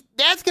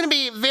to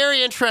be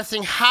very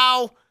interesting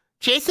how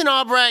Jason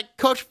Albrecht,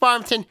 Coach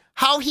Farmington,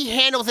 how he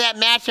handles that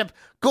matchup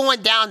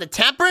going down to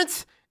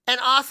Temperance and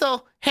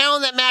also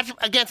handling that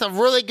matchup against a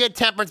really good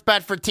Temperance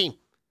Bedford team.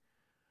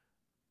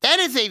 That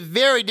is a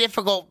very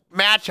difficult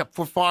matchup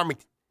for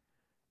Farmington.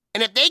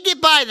 And if they get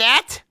by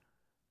that,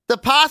 the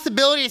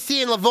possibility of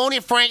seeing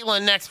Livonia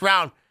Franklin next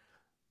round,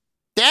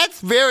 that's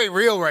very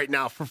real right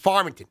now for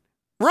Farmington.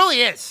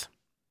 Really is.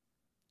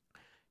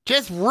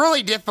 Just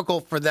really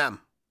difficult for them.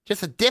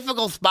 Just a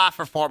difficult spot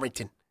for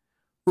Farmington.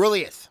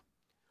 Really is.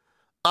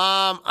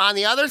 On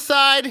the other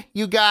side,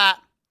 you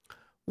got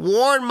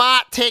Warren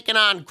Mott taking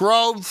on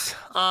Groves.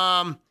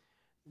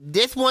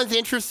 This one's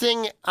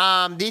interesting.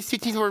 These two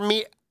teams were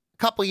meet a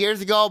couple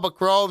years ago, but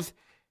Groves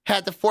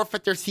had to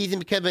forfeit their season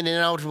because of an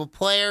ineligible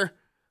player.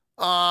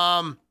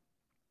 But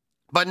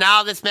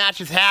now this match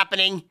is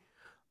happening.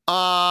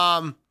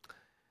 I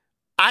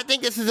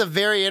think this is a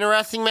very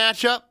interesting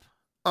matchup.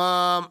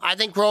 I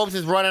think Groves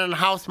is running on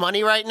house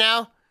money right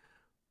now.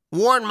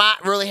 Warren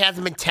Mott really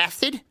hasn't been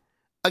tested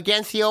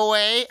against the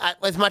OA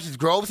as much as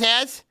Groves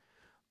has.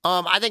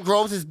 I think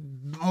Groves is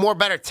more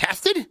better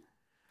tested.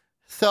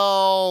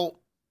 So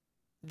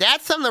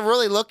that's something to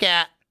really look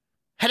at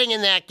heading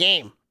in that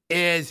game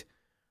is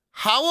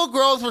how will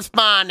Groves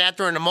respond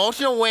after an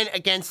emotional win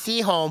against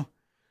Seaholm,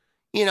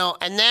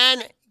 and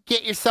then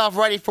get yourself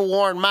ready for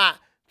Warren Mott.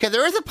 Because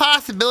there is a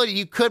possibility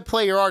you could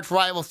play your arch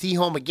rival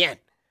Seaholm again.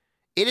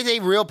 It is a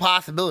real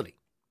possibility.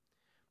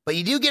 But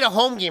you do get a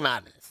home game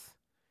out of this.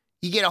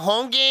 You get a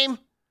home game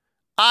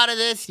out of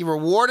this. You're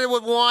rewarded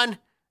with one.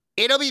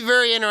 It'll be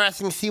very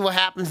interesting to see what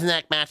happens in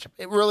that matchup.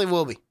 It really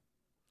will be.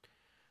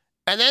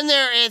 And then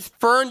there is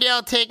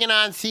Ferndale taking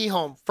on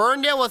Seaholm.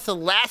 Ferndale was the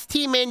last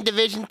team in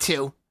Division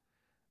II.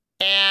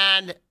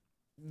 And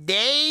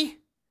they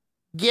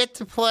get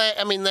to play,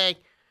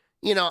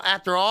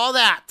 after all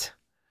that,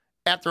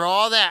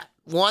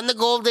 won the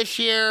gold this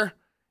year,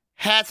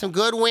 had some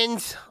good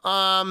wins,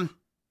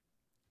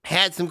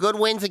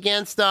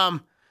 against,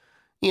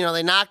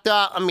 they knocked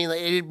off,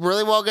 they did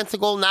really well against the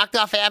gold, knocked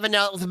off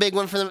Avondale. It was a big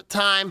win for them at the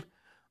time.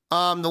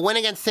 The win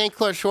against St.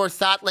 Clair Shore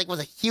Salt Lake was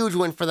a huge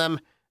win for them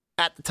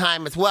at the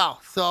time as well.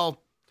 So,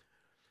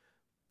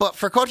 but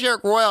for Coach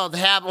Eric Royal to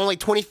have only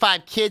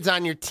 25 kids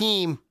on your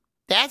team,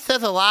 that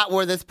says a lot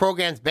where this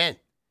program's been.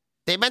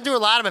 They've been through a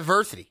lot of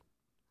adversity.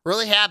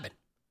 Really have been.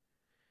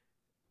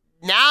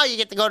 Now you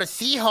get to go to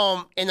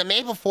Seaholm in the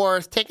Maple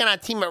Forest, taking on a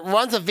team that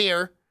runs a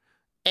veer,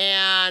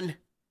 and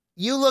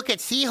you look at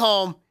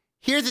Seaholm,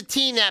 here's a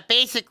team that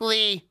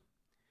basically,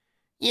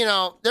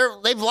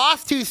 they've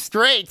lost 2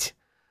 straight.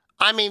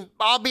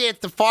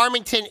 Albeit to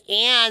Farmington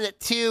and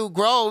to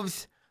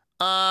Groves,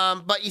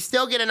 but you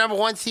still get a number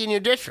 1 seed in your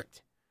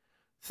district.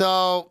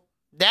 So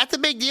that's a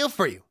big deal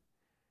for you.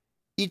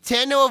 You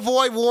tend to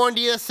avoid Warren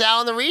De La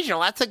Salle in the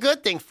regional. That's a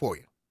good thing for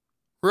you.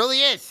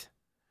 Really is.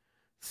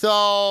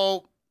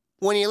 So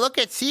when you look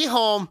at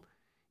Seaholm,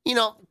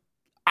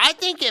 I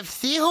think if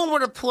Seaholm were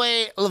to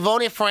play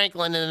Livonia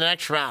Franklin in the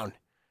next round,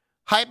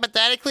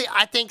 hypothetically,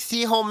 I think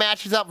Seaholm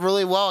matches up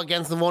really well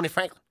against Livonia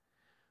Franklin.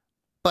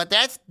 But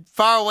that's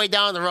far away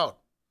down the road.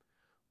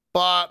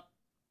 But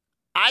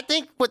I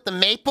think with the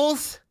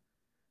Maples,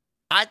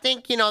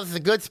 this is a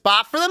good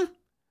spot for them.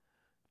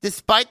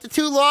 Despite the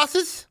 2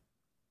 losses,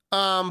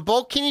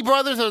 both Kinney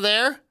brothers are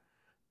there.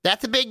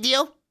 That's a big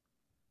deal.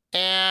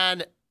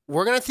 And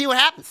we're going to see what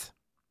happens.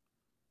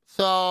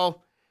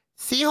 So,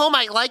 Seaholm,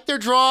 I like their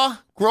draw.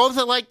 Groves,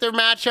 I like their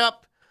matchup.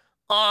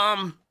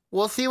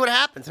 We'll see what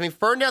happens.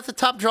 Ferndale's a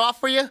tough draw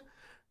for you,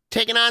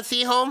 taking on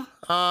Seaholm.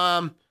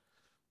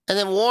 And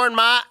then Warren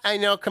Mott,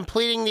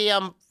 completing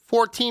the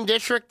 4-team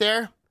district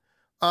there.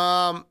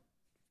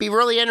 Be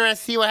really interested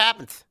to see what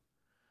happens.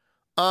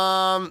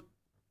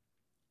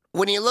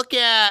 When you look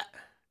at,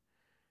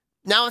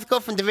 now let's go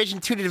from Division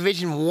 2 to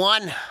Division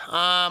 1.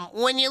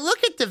 When you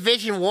look at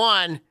Division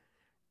 1,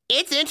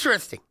 it's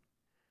interesting.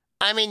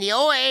 The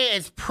OA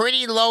is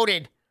pretty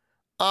loaded.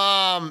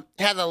 Has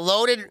a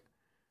loaded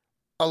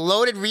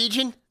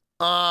region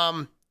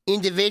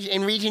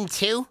in Region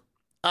 2.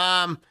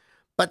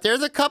 But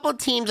there's a couple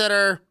teams that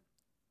are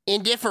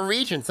in different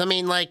regions.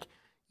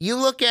 You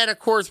look at, of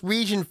course,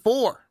 Region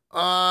 4,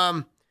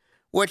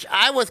 which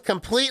I was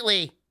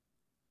completely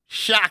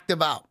shocked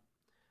about.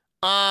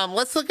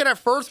 Let's look at our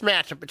first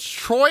matchup. It's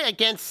Troy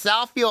against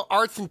Southfield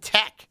Arts and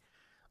Tech.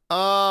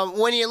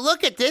 When you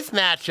look at this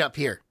matchup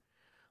here,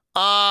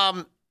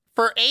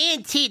 for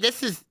A&T,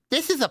 this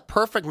is a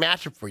perfect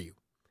matchup for you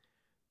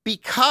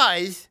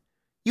because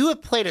you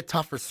have played a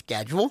tougher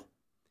schedule.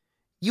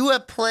 You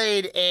have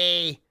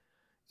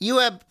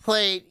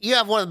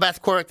one of the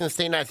best quarterbacks in the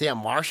state, Isaiah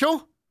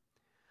Marshall.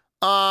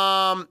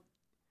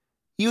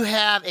 You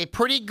have a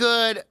pretty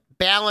good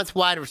balanced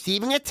wide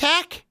receiving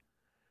attack.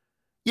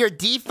 Your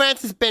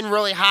defense has been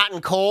really hot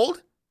and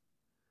cold.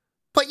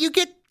 But you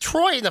get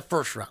Troy in the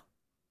first round.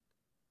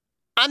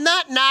 I'm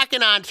not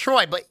knocking on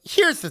Troy, but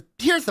here's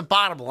the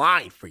bottom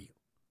line for you.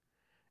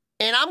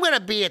 And I'm going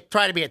to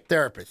try to be a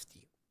therapist to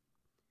you.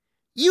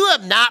 You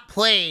have not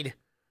played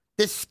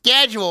the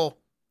schedule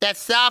that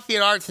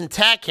Southfield Arts and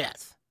Tech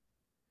has.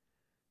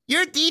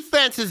 Your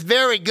defense is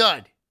very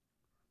good.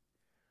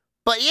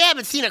 But you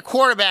haven't seen a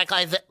quarterback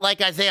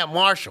like Isaiah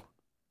Marshall.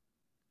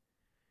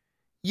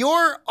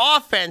 Your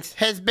offense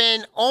has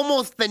been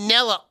almost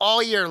vanilla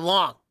all year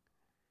long.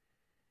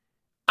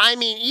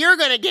 You're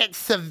going to get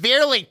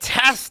severely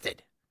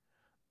tested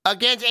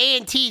against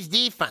A&T's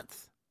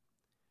defense.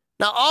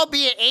 Now,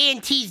 albeit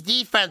A&T's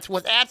defense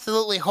was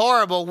absolutely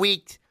horrible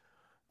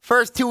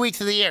first 2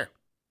 weeks of the year.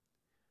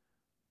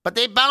 But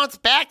they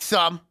bounced back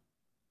some.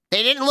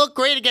 They didn't look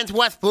great against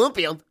West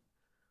Bloomfield.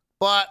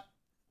 but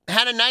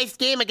had a nice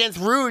game against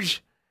Rouge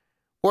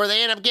where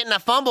they ended up getting a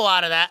fumble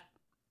out of that.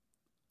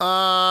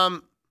 I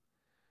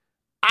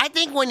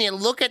think when you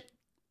look at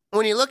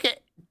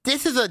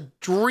this is a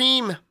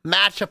dream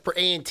matchup for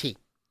A&T.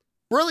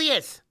 Really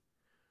is.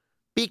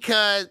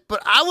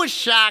 But I was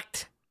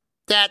shocked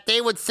that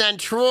they would send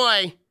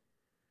Troy,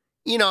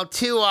 they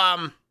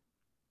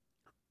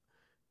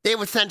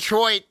would send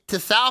Troy to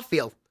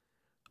Southfield.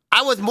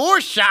 I was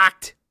more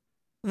shocked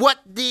what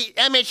the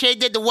MHA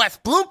did to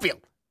West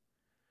Bloomfield.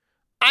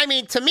 I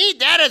mean, to me,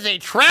 that is a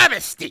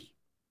travesty,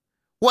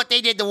 what they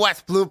did to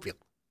West Bloomfield.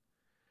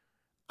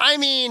 I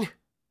mean,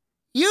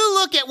 you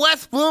look at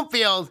West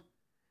Bloomfield,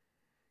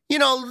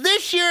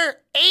 this year,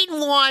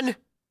 8-1,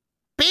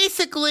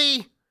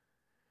 basically,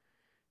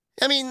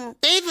 I mean,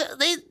 they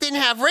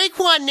didn't have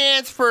Raekwon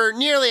Nance for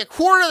nearly a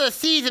quarter of the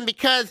season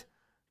because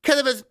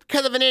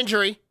of an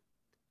injury.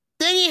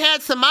 Then you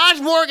had Samaj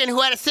Morgan,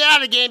 who had to sit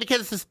out of the game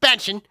because of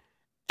suspension.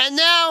 And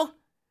now,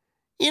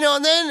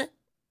 and then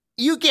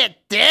you get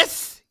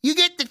this. You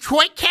get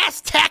Detroit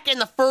Cass Tech in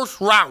the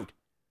first round.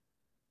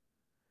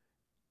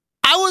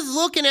 I was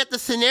looking at the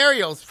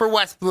scenarios for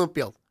West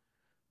Bloomfield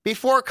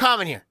before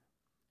coming here.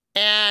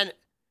 And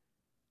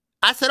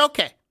I said,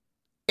 okay,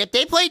 if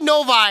they played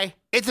Novi,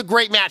 it's a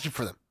great matchup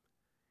for them.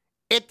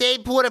 If they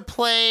would have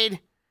played,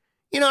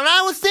 and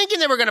I was thinking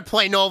they were going to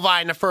play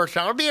Novi in the first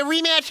round. It would be a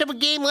rematch of a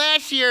game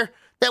last year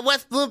that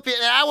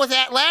I was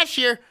at last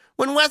year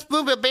when West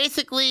Bloomfield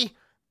basically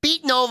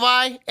beat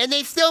Novi, and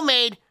they still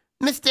made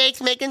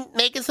mistakes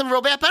making some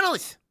real bad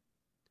penalties.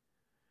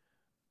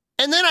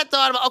 And then I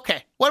thought about,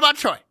 okay, what about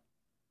Troy?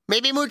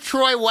 Maybe move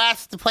Troy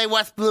west to play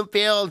West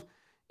Bloomfield.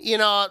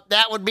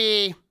 That would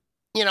be,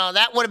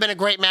 that would have been a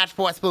great match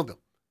for West Bloomfield.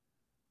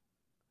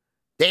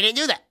 They didn't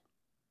do that.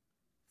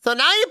 So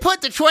now you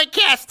put Detroit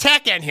Cass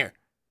Tech in here.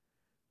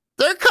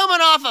 They're coming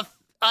off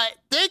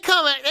they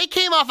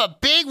came off a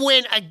big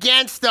win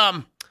against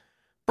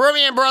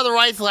Birmingham Brother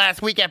Rice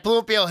last week at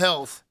Bloomfield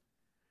Hills.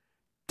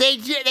 They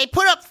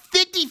put up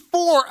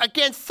 54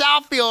 against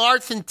Southfield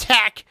Arts and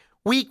Tech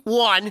week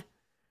 1.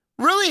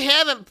 Really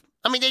haven't.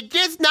 I mean, they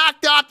just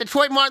knocked off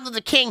Detroit Martin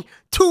Luther King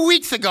 2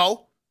 weeks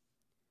ago.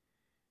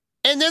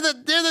 And they're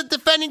the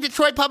defending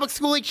Detroit Public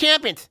School League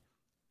champions.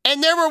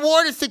 And their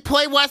reward is to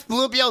play West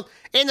Bloomfield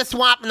in the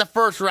Swamp in the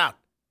first round.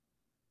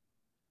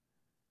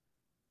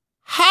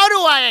 How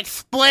do I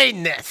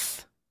explain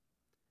this?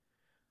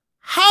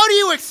 How do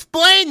you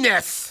explain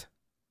this?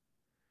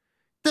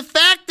 The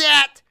fact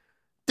that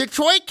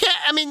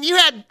you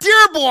had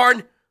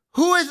Dearborn,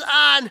 who is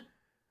on.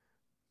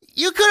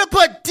 You could have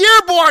put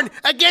Dearborn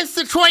against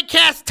Detroit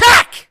Cass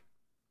Tech.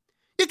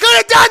 You could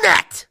have done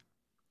that.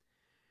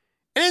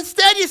 And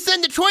instead you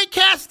send Detroit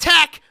Cass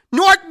Tech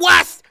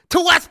northwest to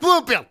West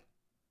Bloomfield.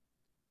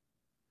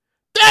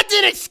 That's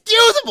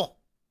inexcusable.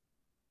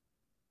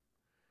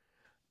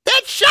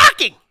 That's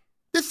shocking,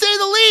 to say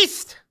the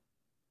least.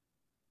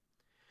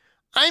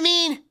 I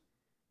mean,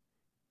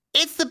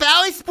 it's the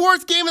Valley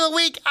Sports Game of the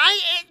Week.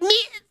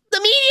 The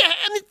media,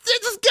 this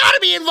has got to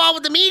be involved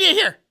with the media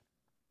here.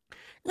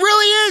 It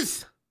really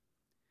is.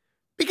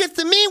 Because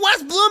to me,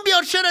 West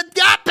Bloomfield should have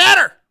got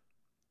better.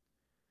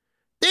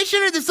 They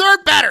should have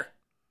deserved better.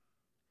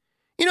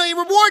 You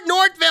reward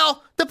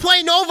Northville to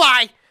play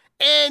Novi,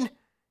 and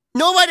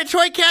Novi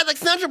Detroit Catholic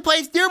Central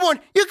plays Dearborn.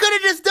 You could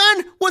have just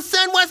done was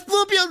send West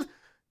Bloomfield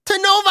to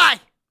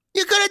Novi.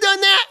 You could have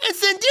done that and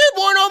send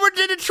Dearborn over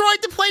to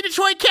Detroit to play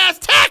Detroit Cass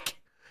Tech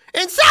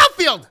in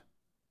Southfield.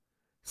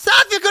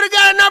 Southfield could have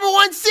got a number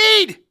 1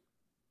 seed.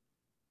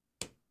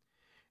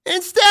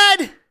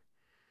 Instead,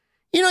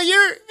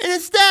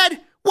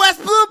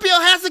 West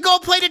Bloomfield has to go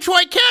play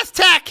Detroit Cass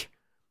Tech.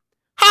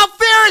 How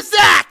fair is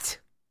that?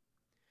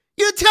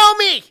 You tell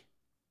me.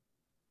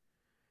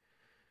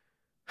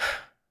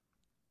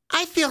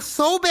 I feel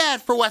so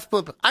bad for West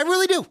Bloomfield. I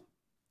really do.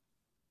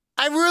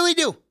 I really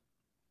do.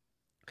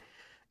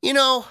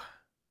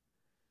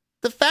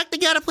 The fact they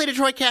got to play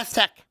Detroit Cass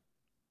Tech,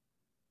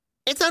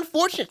 it's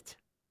unfortunate.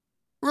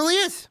 It really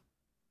is.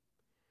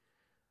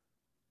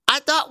 I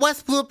thought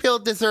West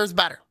Bloomfield deserves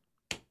better.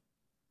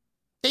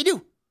 They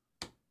do.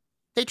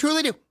 They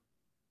truly do.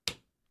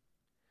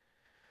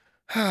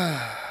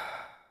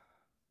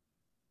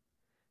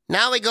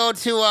 Now we go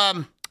to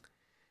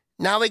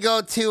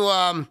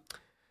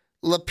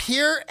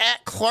Lapeer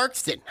at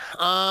Clarkston.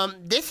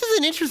 This is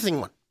an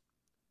interesting one.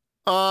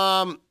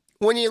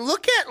 When you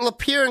look at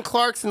Lapeer and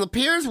Clarkston,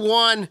 Lapeer's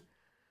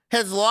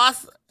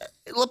lost.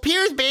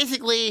 Lapeer's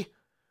basically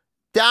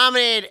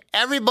dominated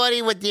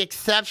everybody with the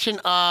exception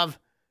of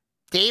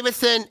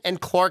Davison and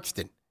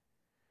Clarkston.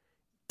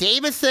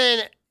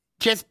 Davison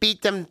just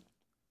beat them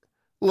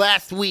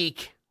last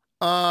week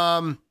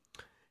in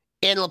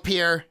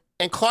Lapeer,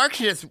 and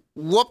Clarkston just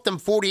whooped them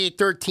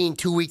 48-13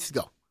 2 weeks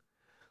ago.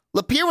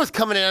 Lapeer was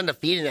coming in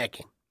undefeated in that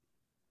game.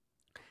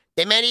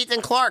 They met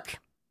Ethan Clark.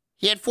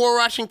 He had 4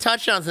 rushing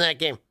touchdowns in that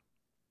game.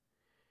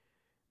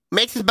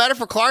 Makes it better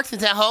for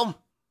Clarkson's at home.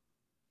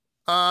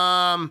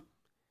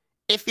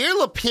 If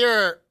you're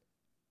Lapeer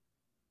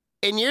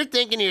and you're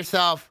thinking to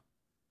yourself,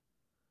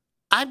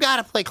 I've got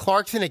to play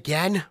Clarkson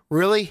again?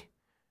 Really?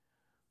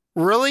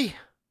 Really?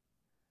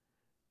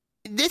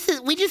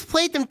 We just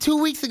played them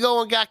 2 weeks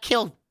ago and got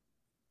killed.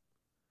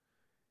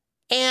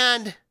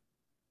 And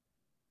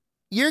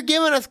you're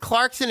giving us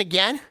Clarkson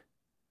again?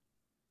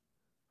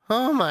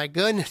 Oh my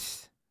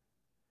goodness.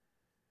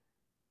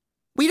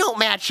 We don't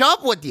match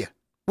up with you.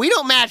 We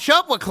don't match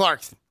up with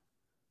Clarkson.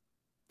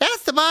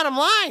 That's the bottom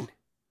line.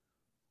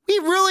 We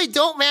really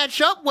don't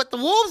match up with the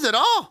Wolves at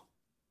all.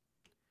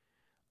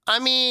 I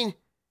mean,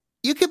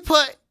 you could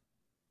put,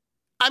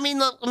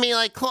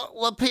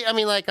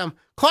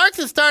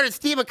 Clarkson started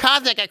Steven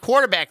Kozak at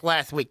quarterback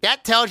last week.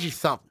 That tells you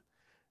something.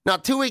 Now,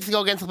 2 weeks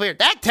ago against Lapeer,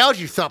 that tells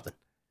you something.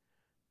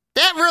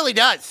 That really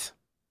does.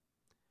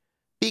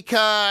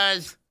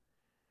 Because,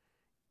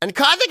 and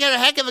Kozak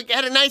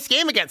had a nice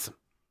game against him.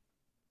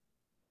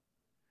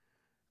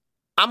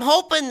 I'm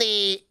hoping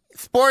the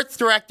sports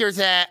directors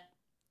at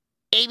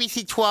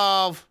ABC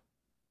 12,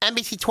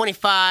 NBC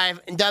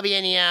 25, and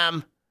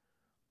WNEM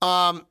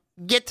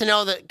get to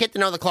know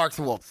the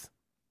Clarkson Wolves.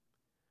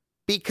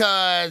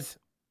 Because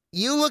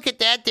you look at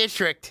that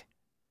district,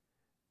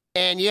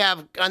 and you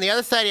have, on the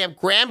other side, you have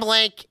Grand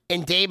Blanc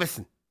and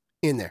Davison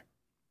in there.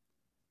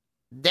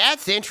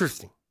 That's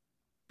interesting.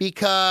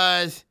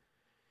 Because,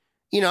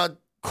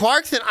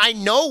 Clarkson, I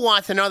know,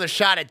 wants another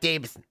shot at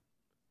Davison.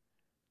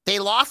 They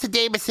lost to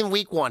Davison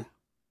week 1.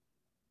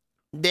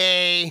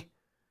 They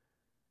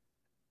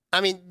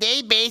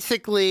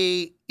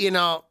basically,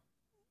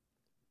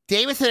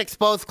 Davison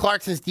exposed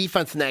Clarkson's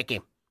defense in that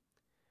game.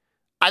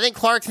 I think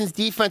Clarkson's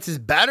defense is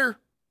better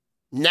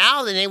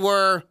now than they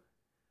were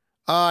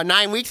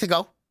 9 weeks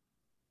ago.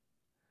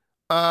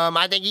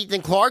 I think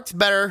Ethan Clark's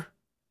better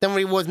than what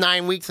he was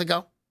 9 weeks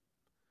ago.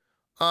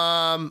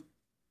 All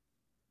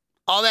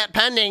that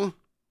pending,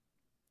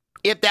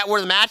 if that were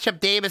the matchup,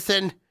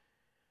 Davison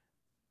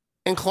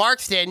and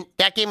Clarkson,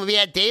 that game would be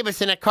at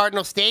Davison at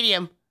Cardinal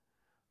Stadium.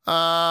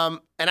 And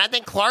I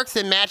think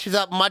Clarkson matches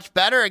up much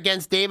better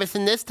against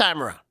Davison this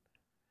time around.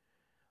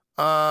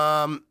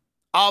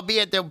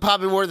 Albeit they'll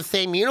probably wear the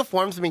same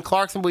uniforms. I mean,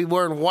 Clarkson will be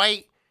wearing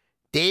white.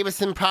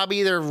 Davison probably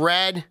either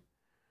red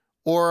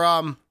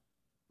or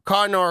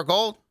cardinal or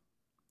gold.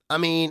 I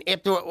mean,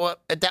 if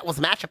that was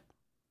a matchup.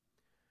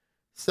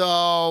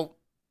 So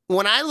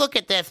when I look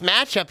at this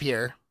matchup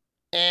here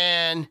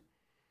and,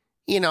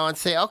 and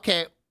say,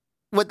 okay,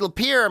 with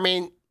Lapeer, I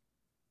mean,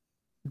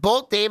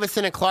 both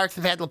Davison and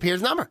Clarkson have had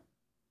Lapeer's number.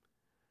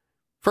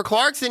 For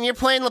Clarkson, you're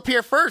playing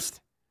Lapeer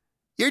first.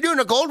 You're doing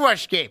a Gold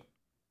Rush game.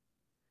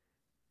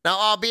 Now,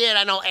 albeit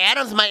I know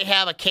Adams might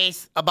have a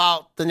case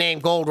about the name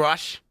Gold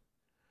Rush.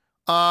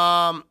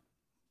 But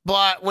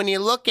when you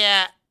look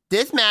at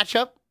this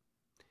matchup,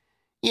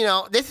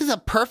 this is a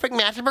perfect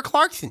matchup for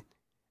Clarkson.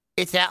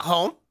 It's at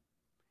home.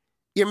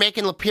 You're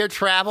making Lapeer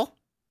travel.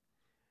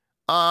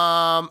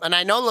 And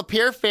I know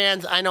Lapeer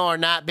fans, are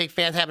not big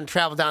fans having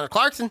traveled down to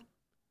Clarkson.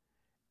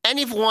 And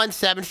you've won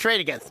 7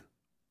 straight against them.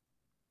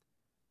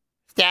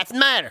 Stats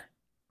matter.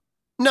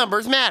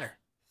 Numbers matter.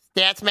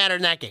 Stats matter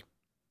in that game.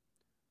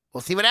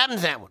 We'll see what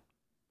happens in that one.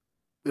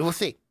 We will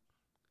see.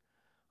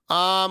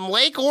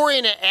 Lake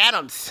Orion at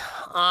Adams.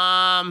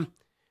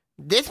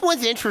 This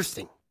one's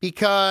interesting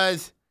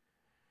because,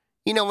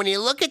 when you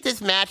look at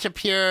this matchup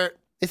here,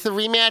 it's a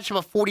rematch of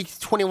a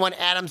 40-21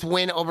 Adams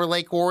win over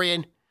Lake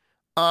Orion.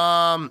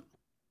 A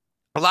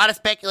lot of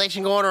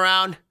speculation going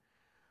around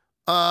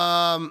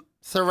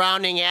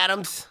surrounding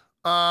Adams.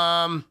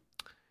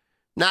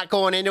 Not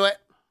going into it,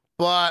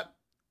 but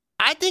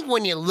I think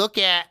when you look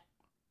at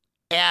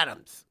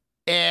Adams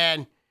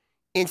and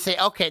say,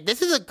 okay,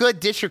 this is a good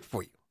district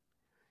for you.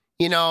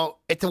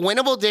 It's a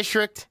winnable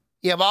district.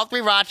 You have all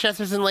 3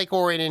 Rochesters and Lake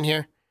Orion in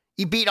here.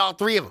 You beat all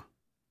 3 of them.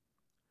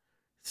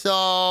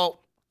 So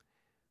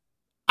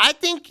I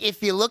think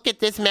if you look at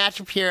this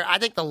matchup here, I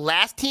think the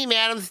last team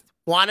Adams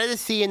wanted to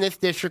see in this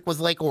district was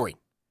Lake Orion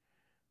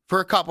for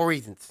a couple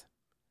reasons.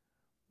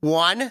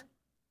 One,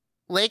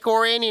 Lake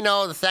Orion,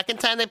 the second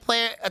time they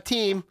play a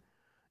team,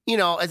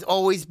 has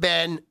always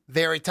been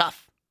very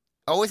tough.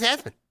 Always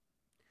has been.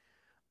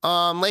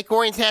 Lake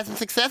Orion's had some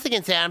success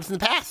against Adams in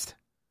the past.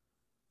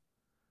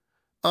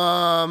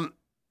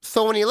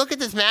 So when you look at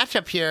this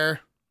matchup here,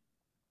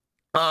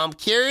 I'm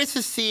curious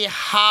to see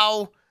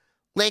how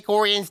Lake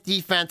Orion's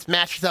defense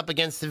matches up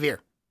against Sevier.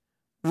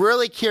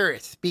 Really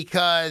curious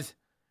because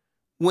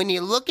when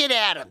you look at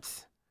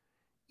Adams,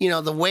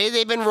 the way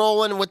they've been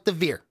rolling with the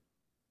Veer,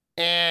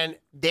 and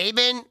they've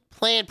been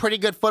playing pretty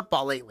good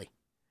football lately.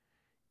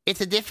 It's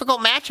a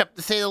difficult matchup,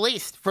 to say the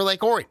least, for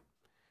Lake Orion.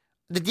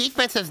 The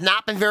defense has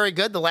not been very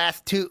good the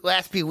last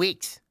few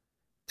weeks.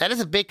 That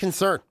is a big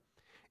concern.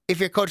 If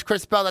you're Coach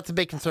Chris Bell, that's a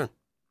big concern.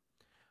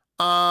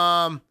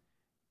 And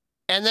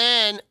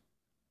then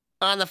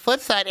on the flip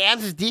side,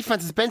 Adams'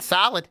 defense has been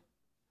solid.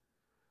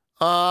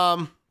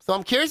 So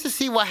I'm curious to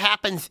see what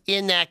happens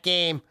in that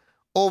game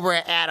over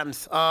at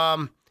Adams.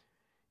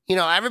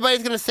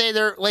 Everybody's going to say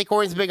Lake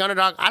Orion's a big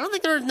underdog. I don't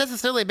think they're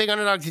necessarily a big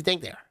underdog as you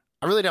think they are.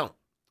 I really don't.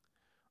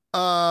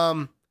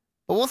 But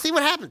we'll see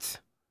what happens.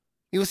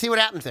 You will see what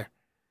happens there.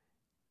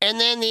 And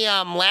then the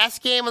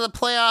last game of the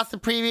playoffs to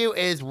preview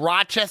is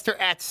Rochester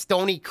at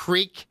Stony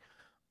Creek.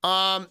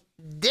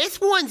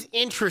 This one's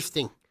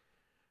interesting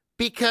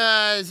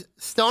because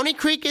Stony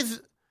Creek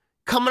is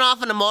coming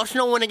off an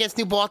emotional win against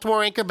New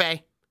Baltimore Anchor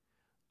Bay.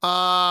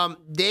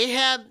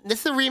 This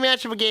is a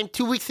rematch of a game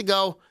 2 weeks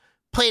ago,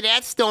 played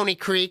at Stony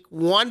Creek,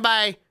 won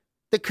by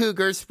the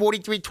Cougars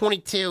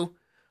 43-22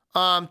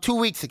 2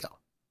 weeks ago.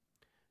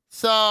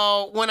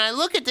 So when I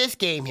look at this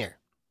game here,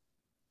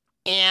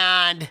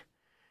 and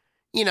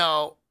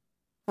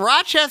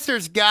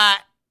Rochester's got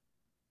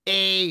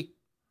a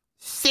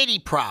city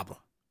problem.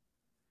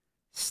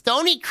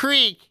 Stony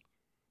Creek,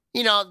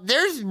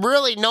 there's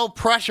really no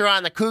pressure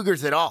on the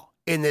Cougars at all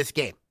in this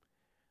game.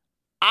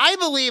 I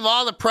believe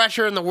all the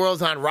pressure in the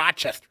world's on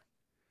Rochester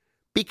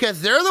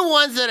because they're the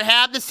ones that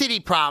have the city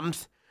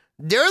problems.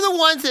 They're the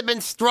ones that have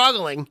been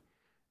struggling.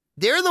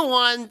 They're the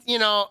ones,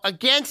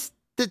 against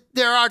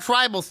their arch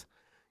rivals.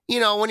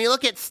 When you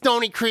look at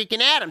Stony Creek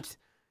and Adams,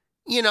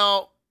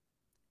 the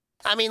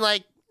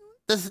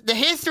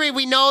history,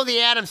 we know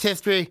the Adams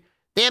history.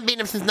 They haven't beaten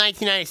them since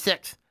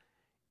 1996.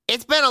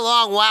 It's been a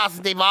long while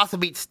since they've also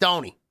beat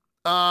Stony.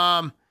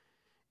 And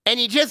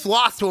you just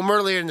lost to them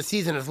earlier in the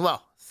season as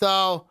well.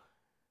 So,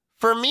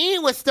 for me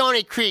with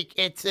Stony Creek,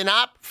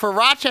 for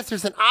Rochester,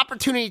 it's an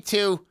opportunity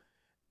to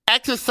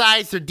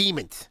exercise their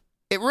demons.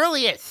 It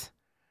really is.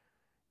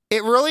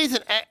 It really is.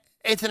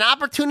 It's an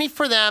opportunity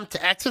for them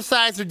to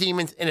exercise their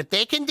demons. And if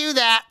they can do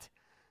that,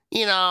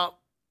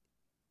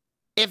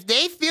 if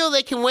they feel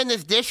they can win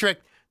this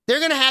district, they're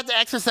going to have to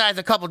exercise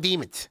a couple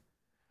demons.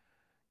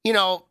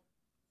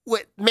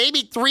 With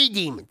maybe 3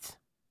 demons,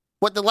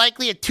 with the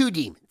likely of 2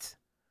 demons.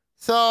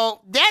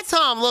 So that's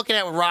how I'm looking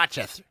at it with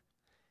Rochester.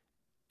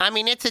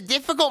 It's a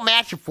difficult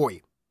matchup for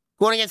you,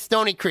 going against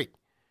Stony Creek.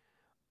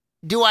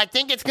 Do I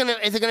think is it going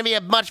to be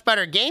a much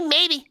better game?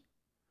 Maybe.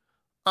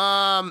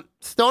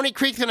 Stony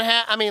Creek's going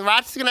to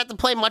Rochester's going to have to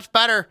play much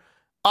better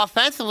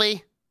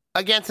offensively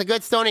against a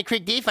good Stony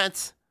Creek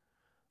defense.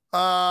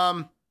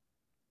 So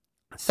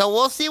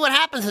we'll see what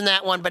happens in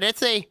that one, but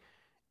it's a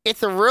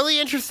really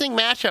interesting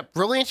matchup,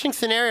 really interesting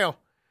scenario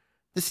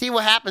to see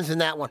what happens in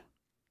that one.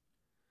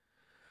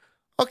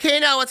 Okay,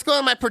 now let's go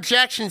to my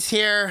projections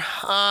here.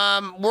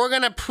 We're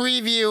going to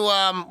preview,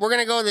 we're going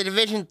to go to the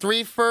Division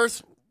III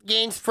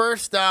games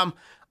first. I'm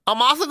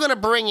also going to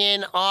bring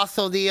in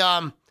also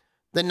the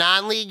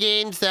non-league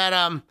games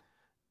that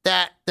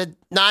the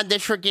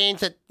non-district games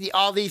that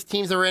all these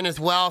teams are in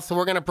as well. So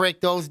we're going to break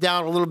those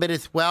down a little bit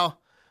as well,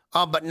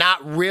 but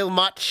not real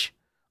much.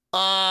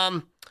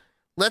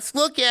 Let's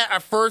look at our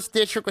first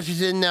district, which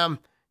is in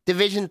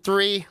Division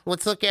III.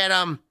 Let's look at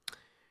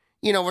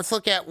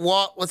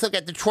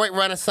Detroit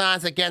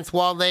Renaissance against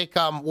Walled Lake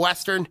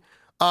Western.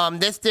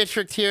 This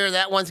district here,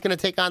 that one's going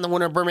to take on the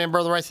winner of Birmingham,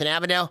 Bertha Rice, and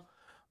Avondale.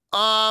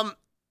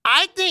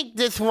 I think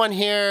this one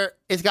here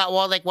has got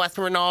Walled Lake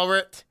Western written all over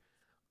it.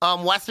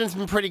 Western's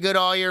been pretty good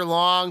all year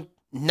long.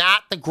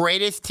 Not the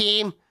greatest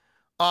team.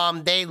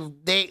 They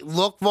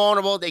look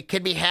vulnerable. They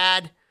could be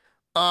had.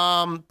 But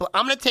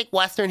I'm going to take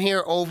Western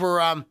here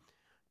over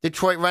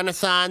Detroit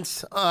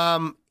Renaissance.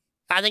 I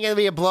think it'll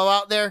be a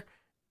blowout there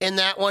in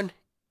that one.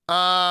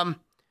 And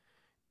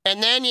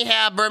then you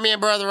have Birmingham,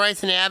 Bertha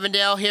Rice, and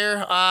Avondale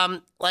here.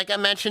 Like I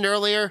mentioned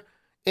earlier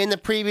in the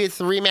previous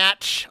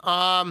rematch,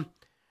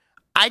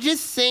 I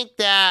just think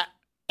that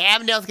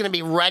Avondale's going to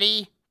be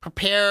ready,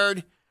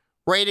 prepared,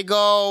 ready to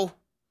go.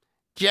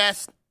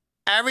 Just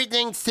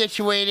everything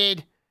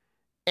situated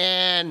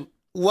and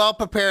well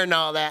prepared and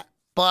all that.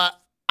 But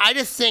I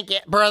just think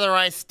Bertha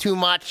Rice too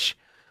much.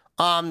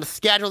 The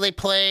schedule they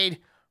played,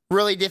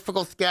 really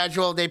difficult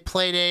schedule. They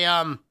played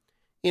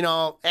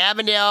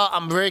Avondale.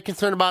 I'm very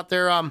concerned about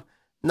their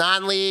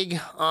non-league.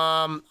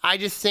 I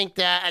just think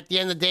that at the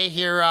end of the day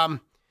here,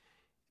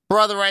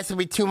 Bertha Rice will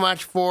be too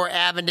much for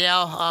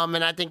Avondale,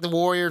 and I think the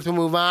Warriors will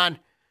move on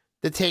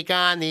to take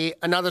on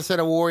another set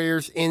of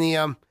Warriors in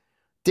the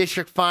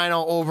district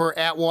final over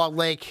at Walled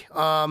Lake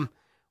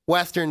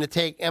Western to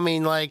take.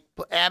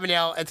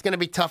 Avondale, it's going to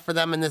be tough for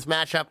them in this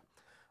matchup.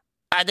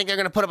 I think they're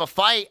going to put up a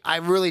fight. I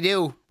really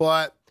do.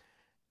 But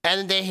at the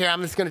end of the day here,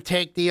 I'm just going to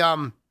take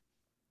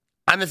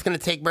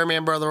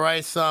Birmingham, Bertha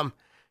Rice.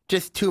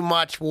 Just too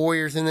much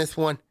Warriors in this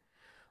one.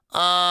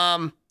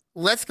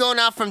 Let's go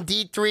now from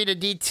D3 to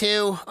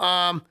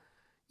D2.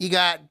 You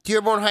got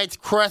Dearborn Heights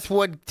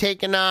Crestwood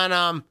taking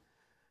on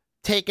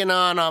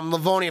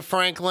Livonia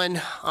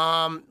Franklin.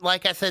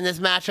 Like I said in this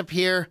matchup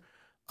here,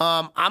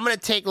 I'm going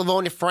to take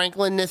Livonia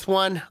Franklin in this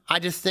one. I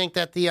just think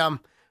that the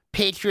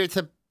Patriots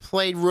have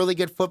played really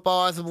good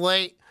football as of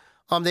late.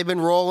 They've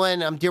been rolling.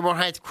 Dearborn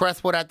Heights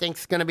Crestwood, I think,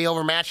 is going to be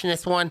overmatching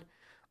this one.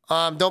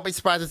 Don't be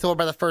surprised it's over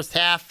by the first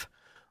half.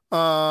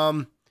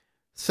 So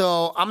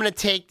I'm going to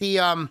take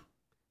the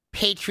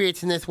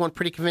Patriots in this one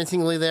pretty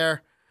convincingly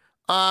there.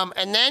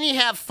 And then you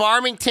have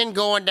Farmington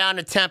going down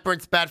to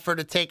Temperance Bedford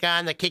to take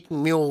on the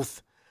Kicking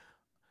Mules.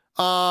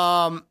 When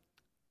I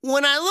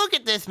look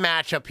at this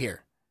matchup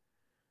here,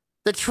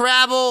 the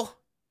travel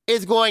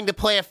is going to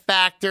play a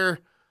factor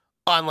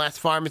unless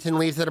Farmington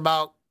leaves at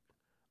about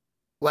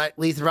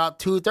leaves about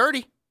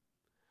 2:30.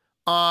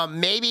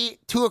 Maybe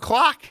 2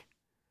 o'clock.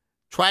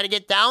 Try to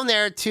get down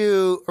there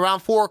to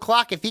around 4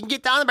 o'clock. If you can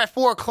get down there by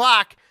 4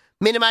 o'clock,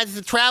 minimizes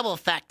the travel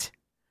effect.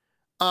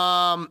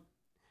 If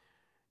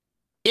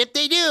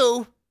they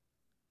do,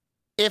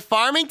 if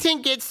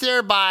Farmington gets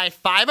there by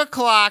 5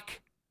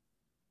 o'clock,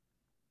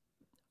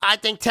 I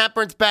think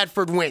Temperance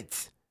Bedford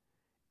wins.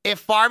 If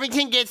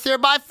Farmington gets there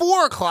by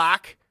 4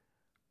 o'clock,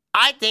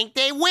 I think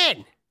they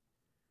win.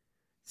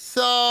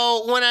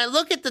 So when I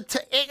look at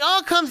it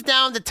all comes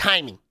down to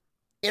timing.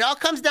 It all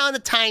comes down to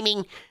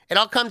timing. It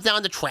all comes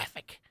down to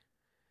traffic.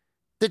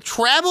 The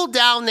travel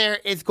down there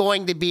is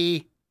going to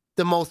be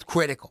the most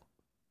critical.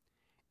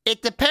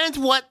 It depends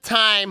what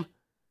time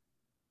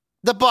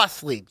the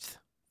bus leaves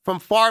from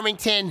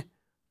Farmington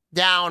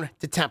down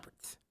to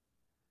Temperance.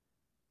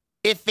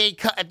 If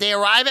they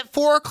arrive at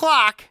 4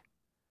 o'clock,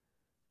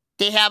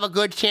 they have a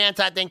good chance,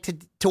 I think,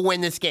 to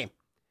win this game.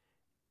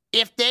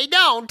 If they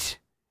don't,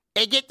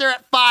 they get there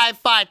at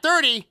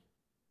 5:30,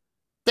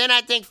 then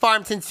I think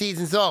Farmington's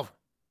season's over.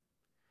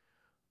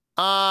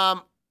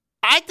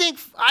 I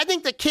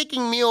think the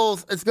Kicking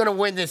Mules is going to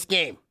win this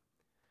game.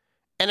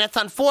 And that's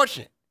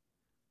unfortunate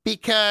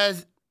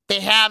because they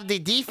have the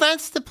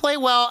defense to play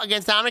well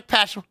against Dominic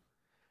Peschel.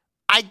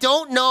 I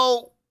don't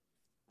know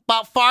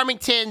about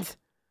Farmington's,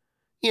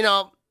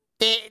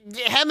 they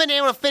haven't been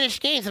able to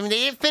finish games. I mean,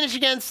 they didn't finish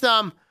against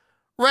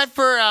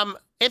Redford,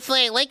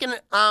 Ypsilanti Lincoln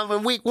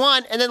in week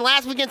 1, and then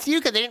last week against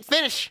Utica, they didn't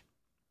finish.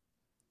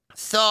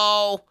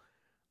 So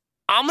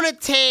I'm going to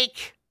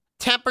take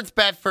Temperance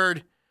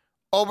Bedford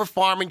over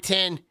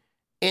Farmington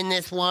in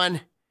this one.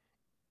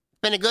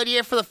 It's been a good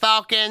year for the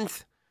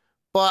Falcons,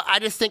 but I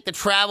just think the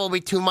travel will be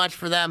too much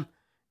for them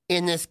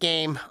in this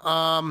game.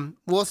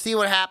 We'll see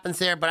what happens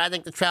there, but I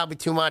think the travel will be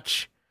too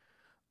much.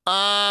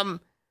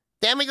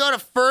 Then we go to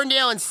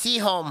Ferndale and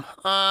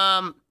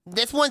Seaholm.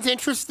 This one's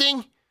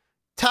interesting.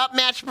 Tough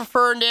match for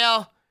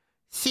Ferndale.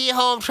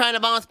 Seaholm trying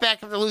to bounce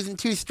back after losing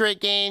 2 straight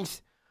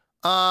games.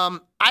 I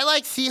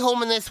like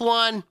Seaholm in this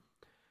one.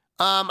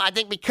 I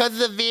think because of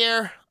the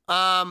veer,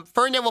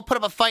 Ferndale will put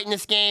up a fight in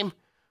this game.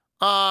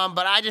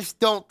 But I just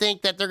don't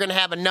think that they're going to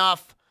have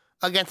enough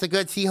against a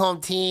good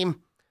Seaholm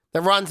team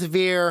that runs the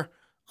veer.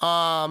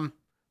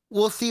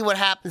 We'll see what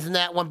happens in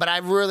that one, but I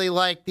really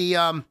like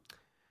the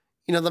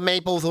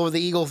Maples over the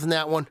Eagles in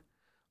that one.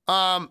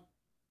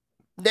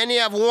 Then you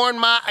have Warren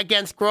Mott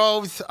against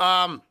Groves.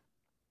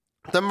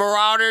 The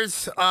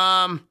Marauders,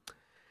 when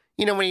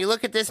you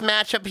look at this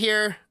matchup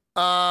here,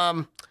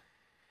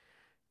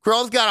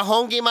 Groves got a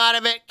home game out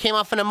of it, came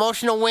off an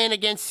emotional win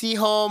against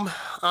Seaholm.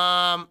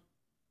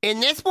 In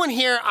this one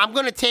here, I'm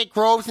going to take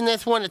Groves in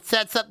this one. It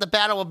sets up the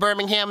Battle of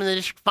Birmingham in the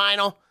district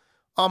final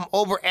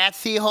over at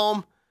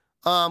Seaholm.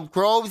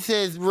 Groves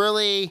has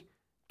really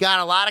got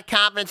a lot of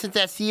confidence since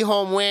that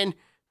Seaholm win.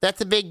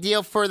 That's a big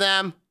deal for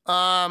them.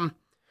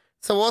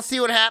 So we'll see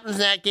what happens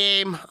in that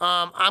game.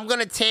 I'm going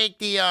to take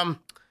the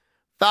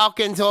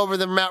Falcons over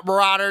the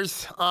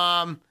Marauders,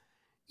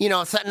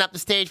 setting up the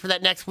stage for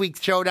that next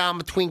week's showdown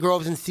between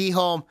Groves and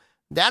Seaholm.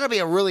 That'll be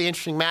a really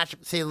interesting matchup,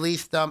 to say the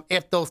least,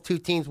 if those two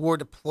teams were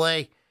to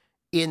play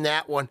in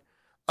that one.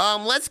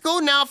 Let's go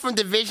now from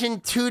Division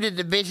 2 to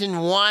Division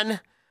 1.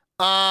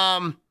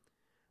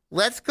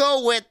 Let's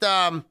go with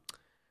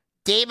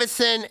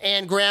Davison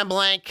and Grand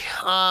Blanc.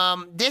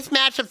 This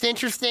matchup's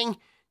interesting.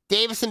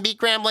 Davison beat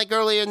Grand Blanc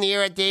earlier in the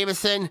year at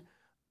Davison.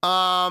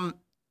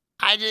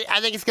 I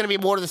think it's going to be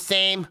more of the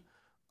same.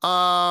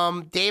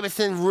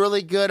 Davison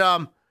really good.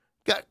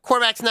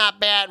 Quarterback's not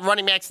bad.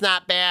 Running back's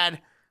not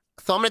bad.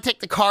 So I'm going to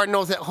take the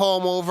Cardinals at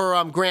home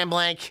over Grand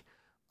Blanc.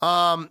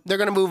 They're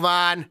going to move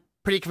on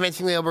pretty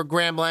convincingly over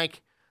Grand Blanc.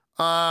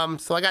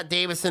 So I got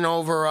Davison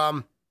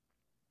over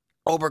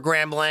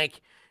Grand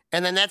Blanc.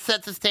 And then that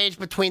sets the stage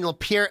between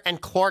Lapeer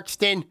and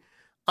Clarkston.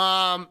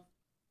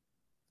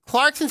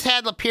 Clarkston's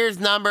had Lapeer's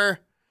number.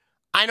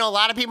 I know a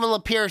lot of people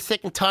in Lapeer are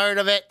sick and tired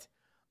of it,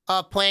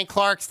 playing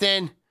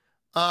Clarkston.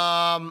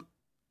 I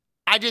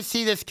just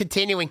see this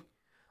continuing.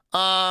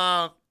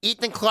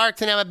 Ethan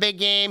Clarkston have a big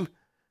game.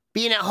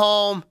 Being at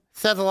home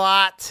says a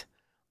lot.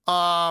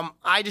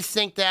 I just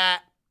think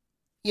that,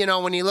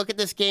 when you look at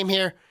this game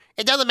here,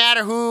 it doesn't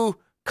matter who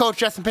Coach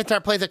Justin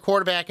Pintar plays at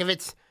quarterback. If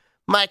it's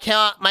Mike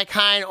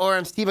Hine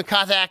or Stephen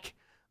Kozak,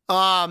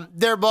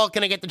 they're both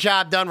going to get the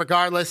job done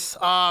regardless.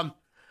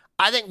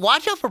 I think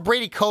watch out for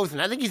Brady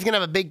Cozen. I think he's going to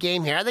have a big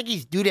game here. I think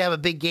he's due to have a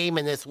big game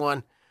in this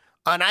one.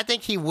 And I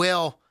think he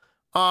will.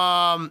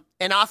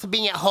 And also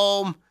being at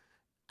home,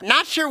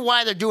 not sure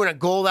why they're doing a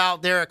gold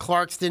out there at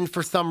Clarkston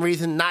for some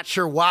reason. Not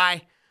sure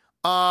why.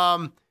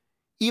 Even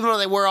though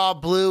they wear all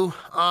blue.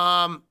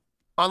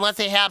 Unless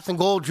they have some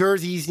gold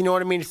jerseys, you know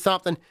what I mean, or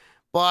something.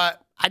 But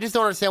I just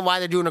don't understand why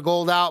they're doing a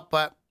gold out.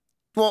 But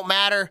it won't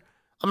matter.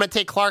 I'm going to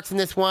take Clarkston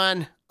this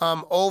one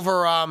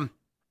over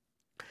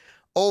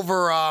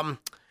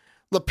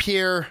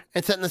Lapeer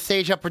and setting the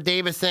stage up for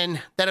Davison.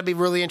 That'll be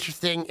really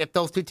interesting. If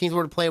those two teams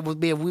were to play, it would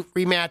be a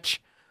rematch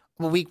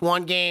of a week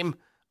 1 game,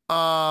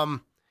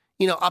 up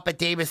at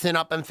Davison,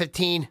 up in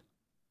 15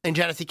 in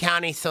Genesee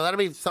County. So that'll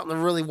be something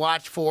to really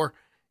watch for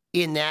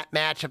in that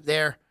matchup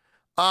there.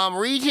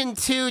 Region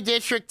 2,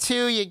 District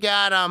 2, you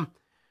got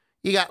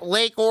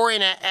Lake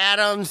Orion at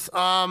Adams.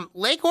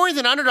 Lake Orion's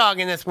an underdog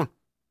in this one.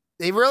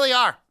 They really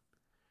are.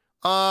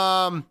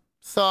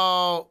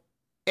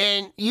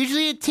 And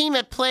usually a team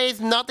that plays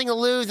nothing to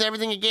lose,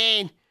 everything to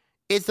gain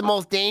is the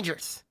most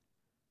dangerous.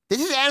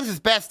 This is Adams'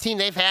 best team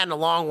they've had in a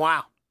long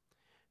while.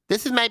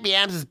 Might be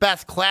Adams'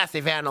 best class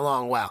they've had in a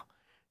long while.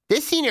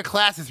 This senior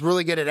class is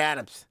really good at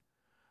Adams.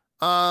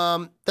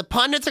 The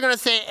pundits are going to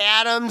say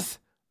Adams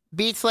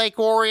beats Lake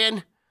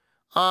Orion.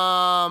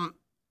 But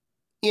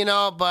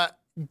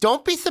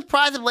don't be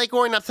surprised if Lake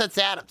Orion upsets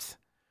Adams.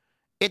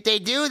 If they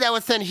do, that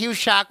would send huge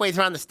shockwaves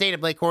around the state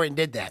if Lake Orion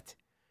did that.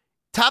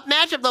 Tough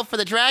matchup, though, for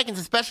the Dragons,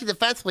 especially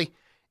defensively.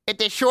 If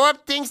they shore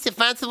up things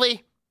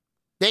defensively,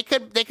 they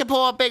could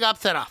pull a big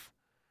upset off.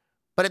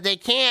 But if they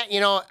can't,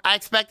 I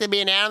expect there to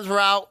be an Adams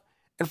route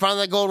in front of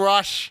the Gold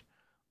Rush.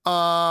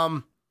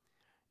 So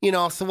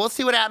we'll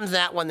see what happens in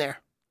that one there.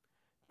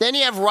 Then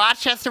you have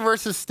Rochester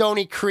versus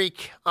Stony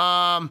Creek.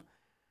 Can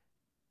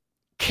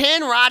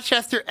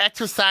Rochester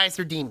exercise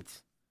their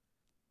demons?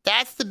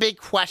 That's the big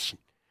question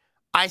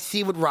I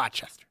see with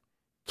Rochester.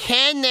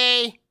 Can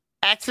they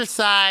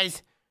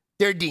exercise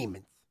their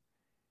demons?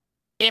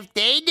 If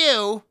they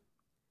do,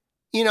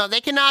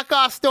 they can knock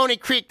off Stony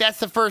Creek. That's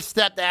the first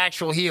step to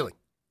actual healing.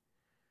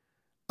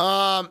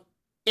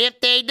 If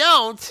they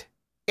don't,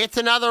 it's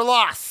another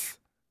loss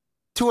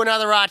to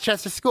another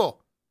Rochester school.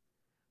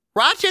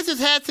 Rochester's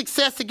had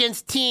success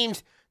against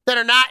teams that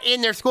are not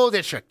in their school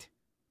district.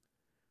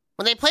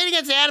 When they played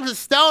against Adams and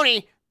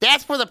Stony,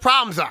 that's where the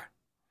problems are.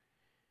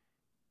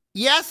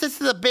 Yes, this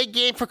is a big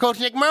game for Coach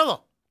Nick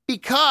Merlo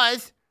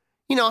because,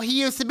 he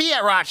used to be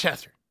at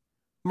Rochester.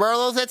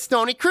 Merlo's at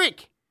Stony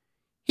Creek.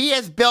 He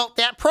has built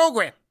that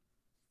program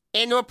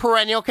into a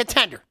perennial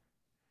contender.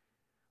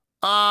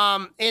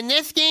 In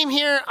this game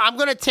here, I'm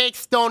going to take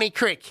Stony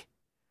Creek.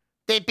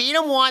 They beat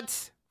them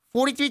once,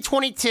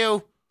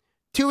 43-22,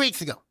 2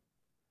 weeks ago.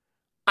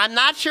 I'm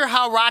not sure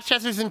how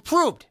Rochester's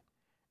improved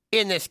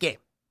in this game.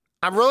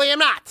 I really am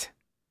not.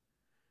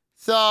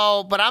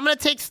 But I'm going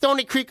to take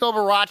Stony Creek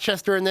over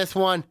Rochester in this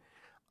one.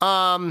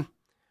 So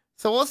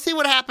we'll see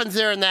what happens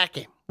there in that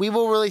game. We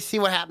will really see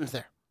what happens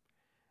there.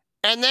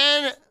 And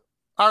then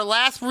our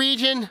last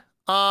region,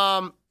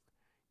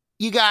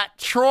 you got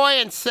Troy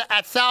at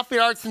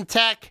Southfield Arts and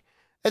Tech.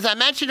 As I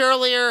mentioned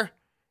earlier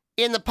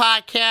in the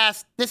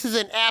podcast, this is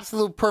an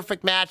absolute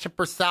perfect matchup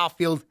for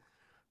Southfield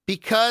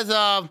because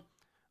of,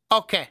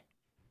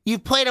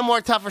 you've played a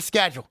more tougher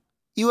schedule.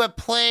 You have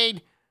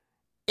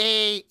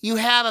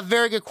a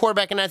very good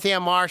quarterback in Isaiah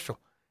Marshall.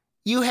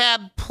 You have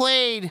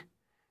played,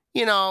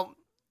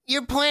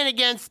 you're playing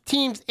against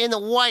teams in the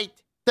white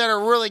that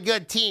are really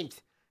good teams.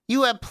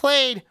 You have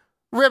played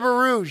River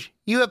Rouge.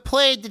 You have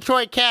played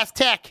Detroit Cass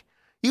Tech.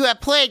 You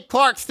have played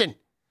Clarkston.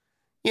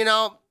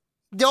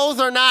 Those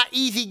are not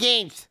easy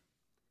games.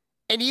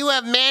 And you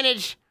have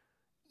managed,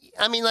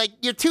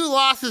 your two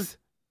losses,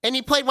 and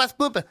you played West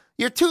Bloomfield.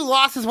 Your two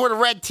losses were the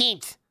red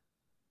teams.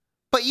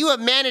 But you have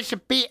managed to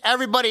beat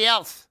everybody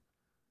else.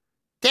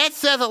 That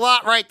says a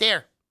lot right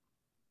there.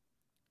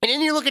 And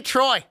then you look at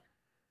Troy.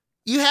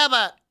 You have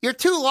your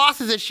two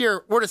losses this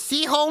year were to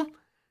Seaholm,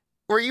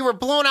 where you were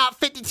blown out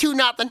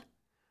 52-0, and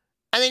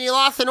then you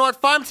lost to North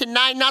Farmington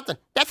 9-0.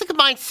 That's a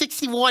combined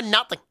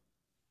 61-0.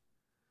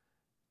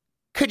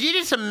 Could you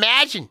just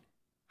imagine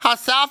how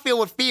Southfield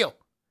would feel?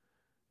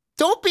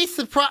 Don't be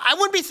surprised. I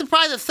wouldn't be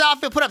surprised if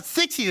Southfield put up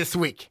 60 this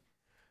week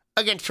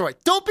against Troy.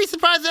 Don't be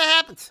surprised if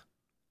that happens.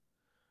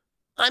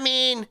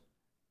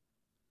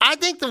 I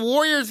think the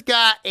Warriors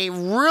got a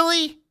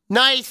really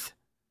nice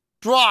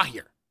draw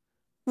here.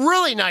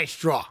 Really nice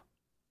draw.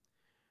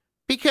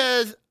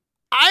 Because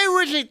I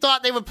originally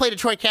thought they would play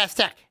Detroit Cass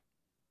Tech.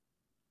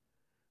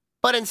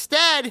 But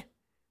instead,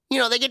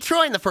 they get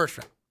Troy in the first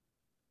round.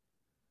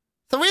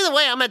 So either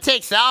way, I'm going to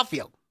take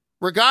Southfield,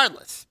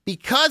 regardless.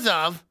 Because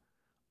of,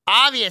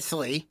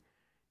 obviously,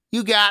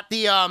 you got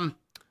the,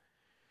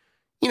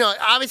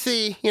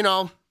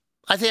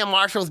 Isaiah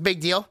Marshall's a big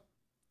deal.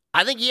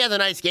 I think he has a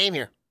nice game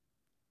here.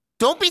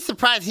 Don't be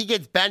surprised he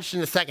gets benched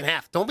in the second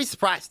half. Don't be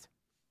surprised.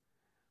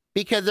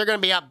 Because they're going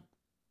to be up.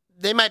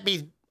 They might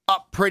be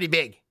up pretty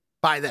big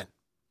by then.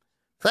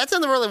 So that's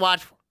something to really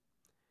watch for.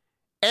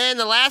 And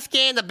the last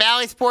game, the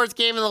Bally Sports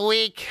game of the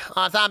week.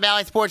 It's on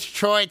Bally Sports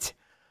Detroit.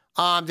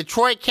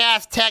 Detroit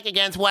Cass Tech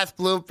against West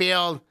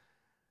Bloomfield.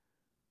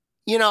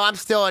 I'm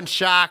still in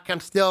shock.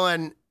 I'm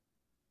still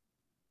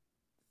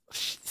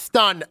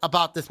stunned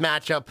about this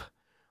matchup.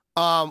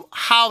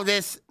 How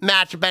this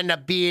matchup ended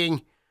up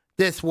being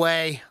this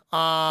way.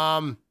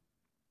 I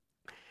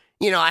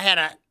had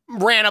a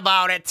rant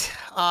about it.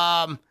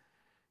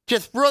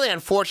 Just really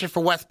unfortunate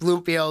for West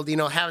Bloomfield,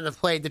 having to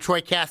play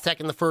Detroit Cass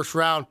Tech in the first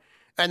round,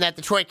 and that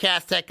Detroit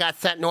Cass Tech got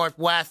sent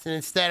Northwest, and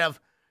instead of,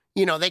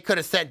 they could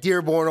have sent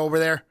Dearborn over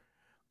there.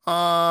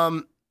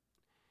 So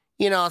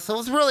it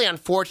was really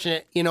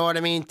unfortunate,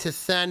 to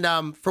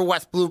send for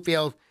West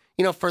Bloomfield.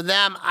 For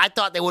them, I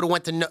thought they would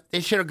have they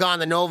should have gone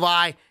to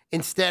Novi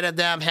instead of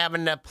them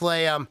having to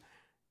play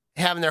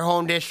having their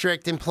home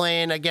district and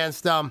playing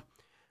against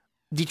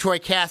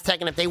Detroit Cast Tech,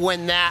 and if they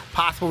win that,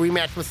 possible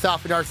rematch with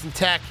Southfield Arts and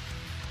Tech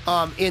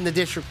in the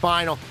district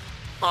final.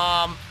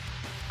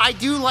 I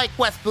do like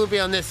West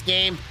Bloomfield in this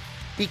game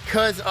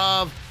because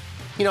of,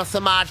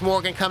 Samaj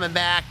Morgan coming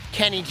back,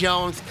 Kenny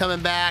Jones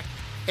coming back.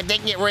 If they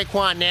can get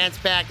Raekwon Nance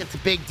back, that's a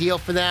big deal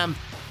for them.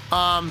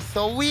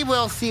 So we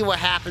will see what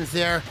happens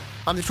there.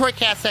 Detroit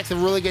Cast Tech's a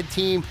really good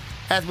team.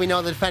 As we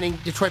know, the defending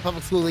Detroit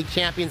Public School League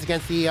champions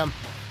against the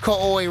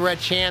Co-OA Red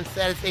Chants.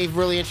 That is a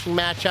really interesting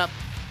matchup.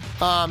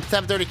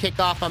 7:30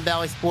 kickoff on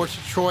Valley Sports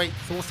Detroit.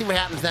 So we'll see what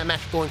happens in that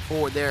match going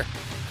forward there.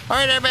 All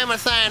right, everybody, I'm going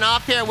to sign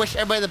off here. I wish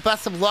everybody the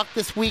best of luck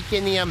this week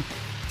in the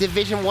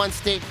Division 1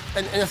 state,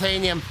 in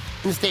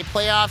the state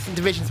playoffs in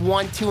Divisions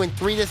 1, 2, and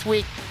 3 this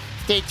week.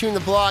 Stay tuned to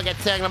the blog at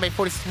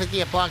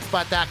Saginaw4650 at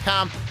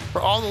blogspot.com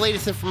for all the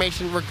latest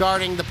information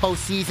regarding the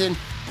postseason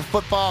for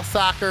football,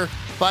 soccer,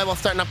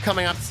 volleyball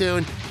coming up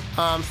soon.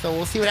 So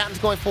we'll see what happens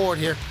going forward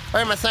here.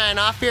 All right, I'm signing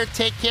off here.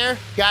 Take care.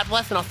 God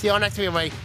bless, and I'll see you all next week, everybody.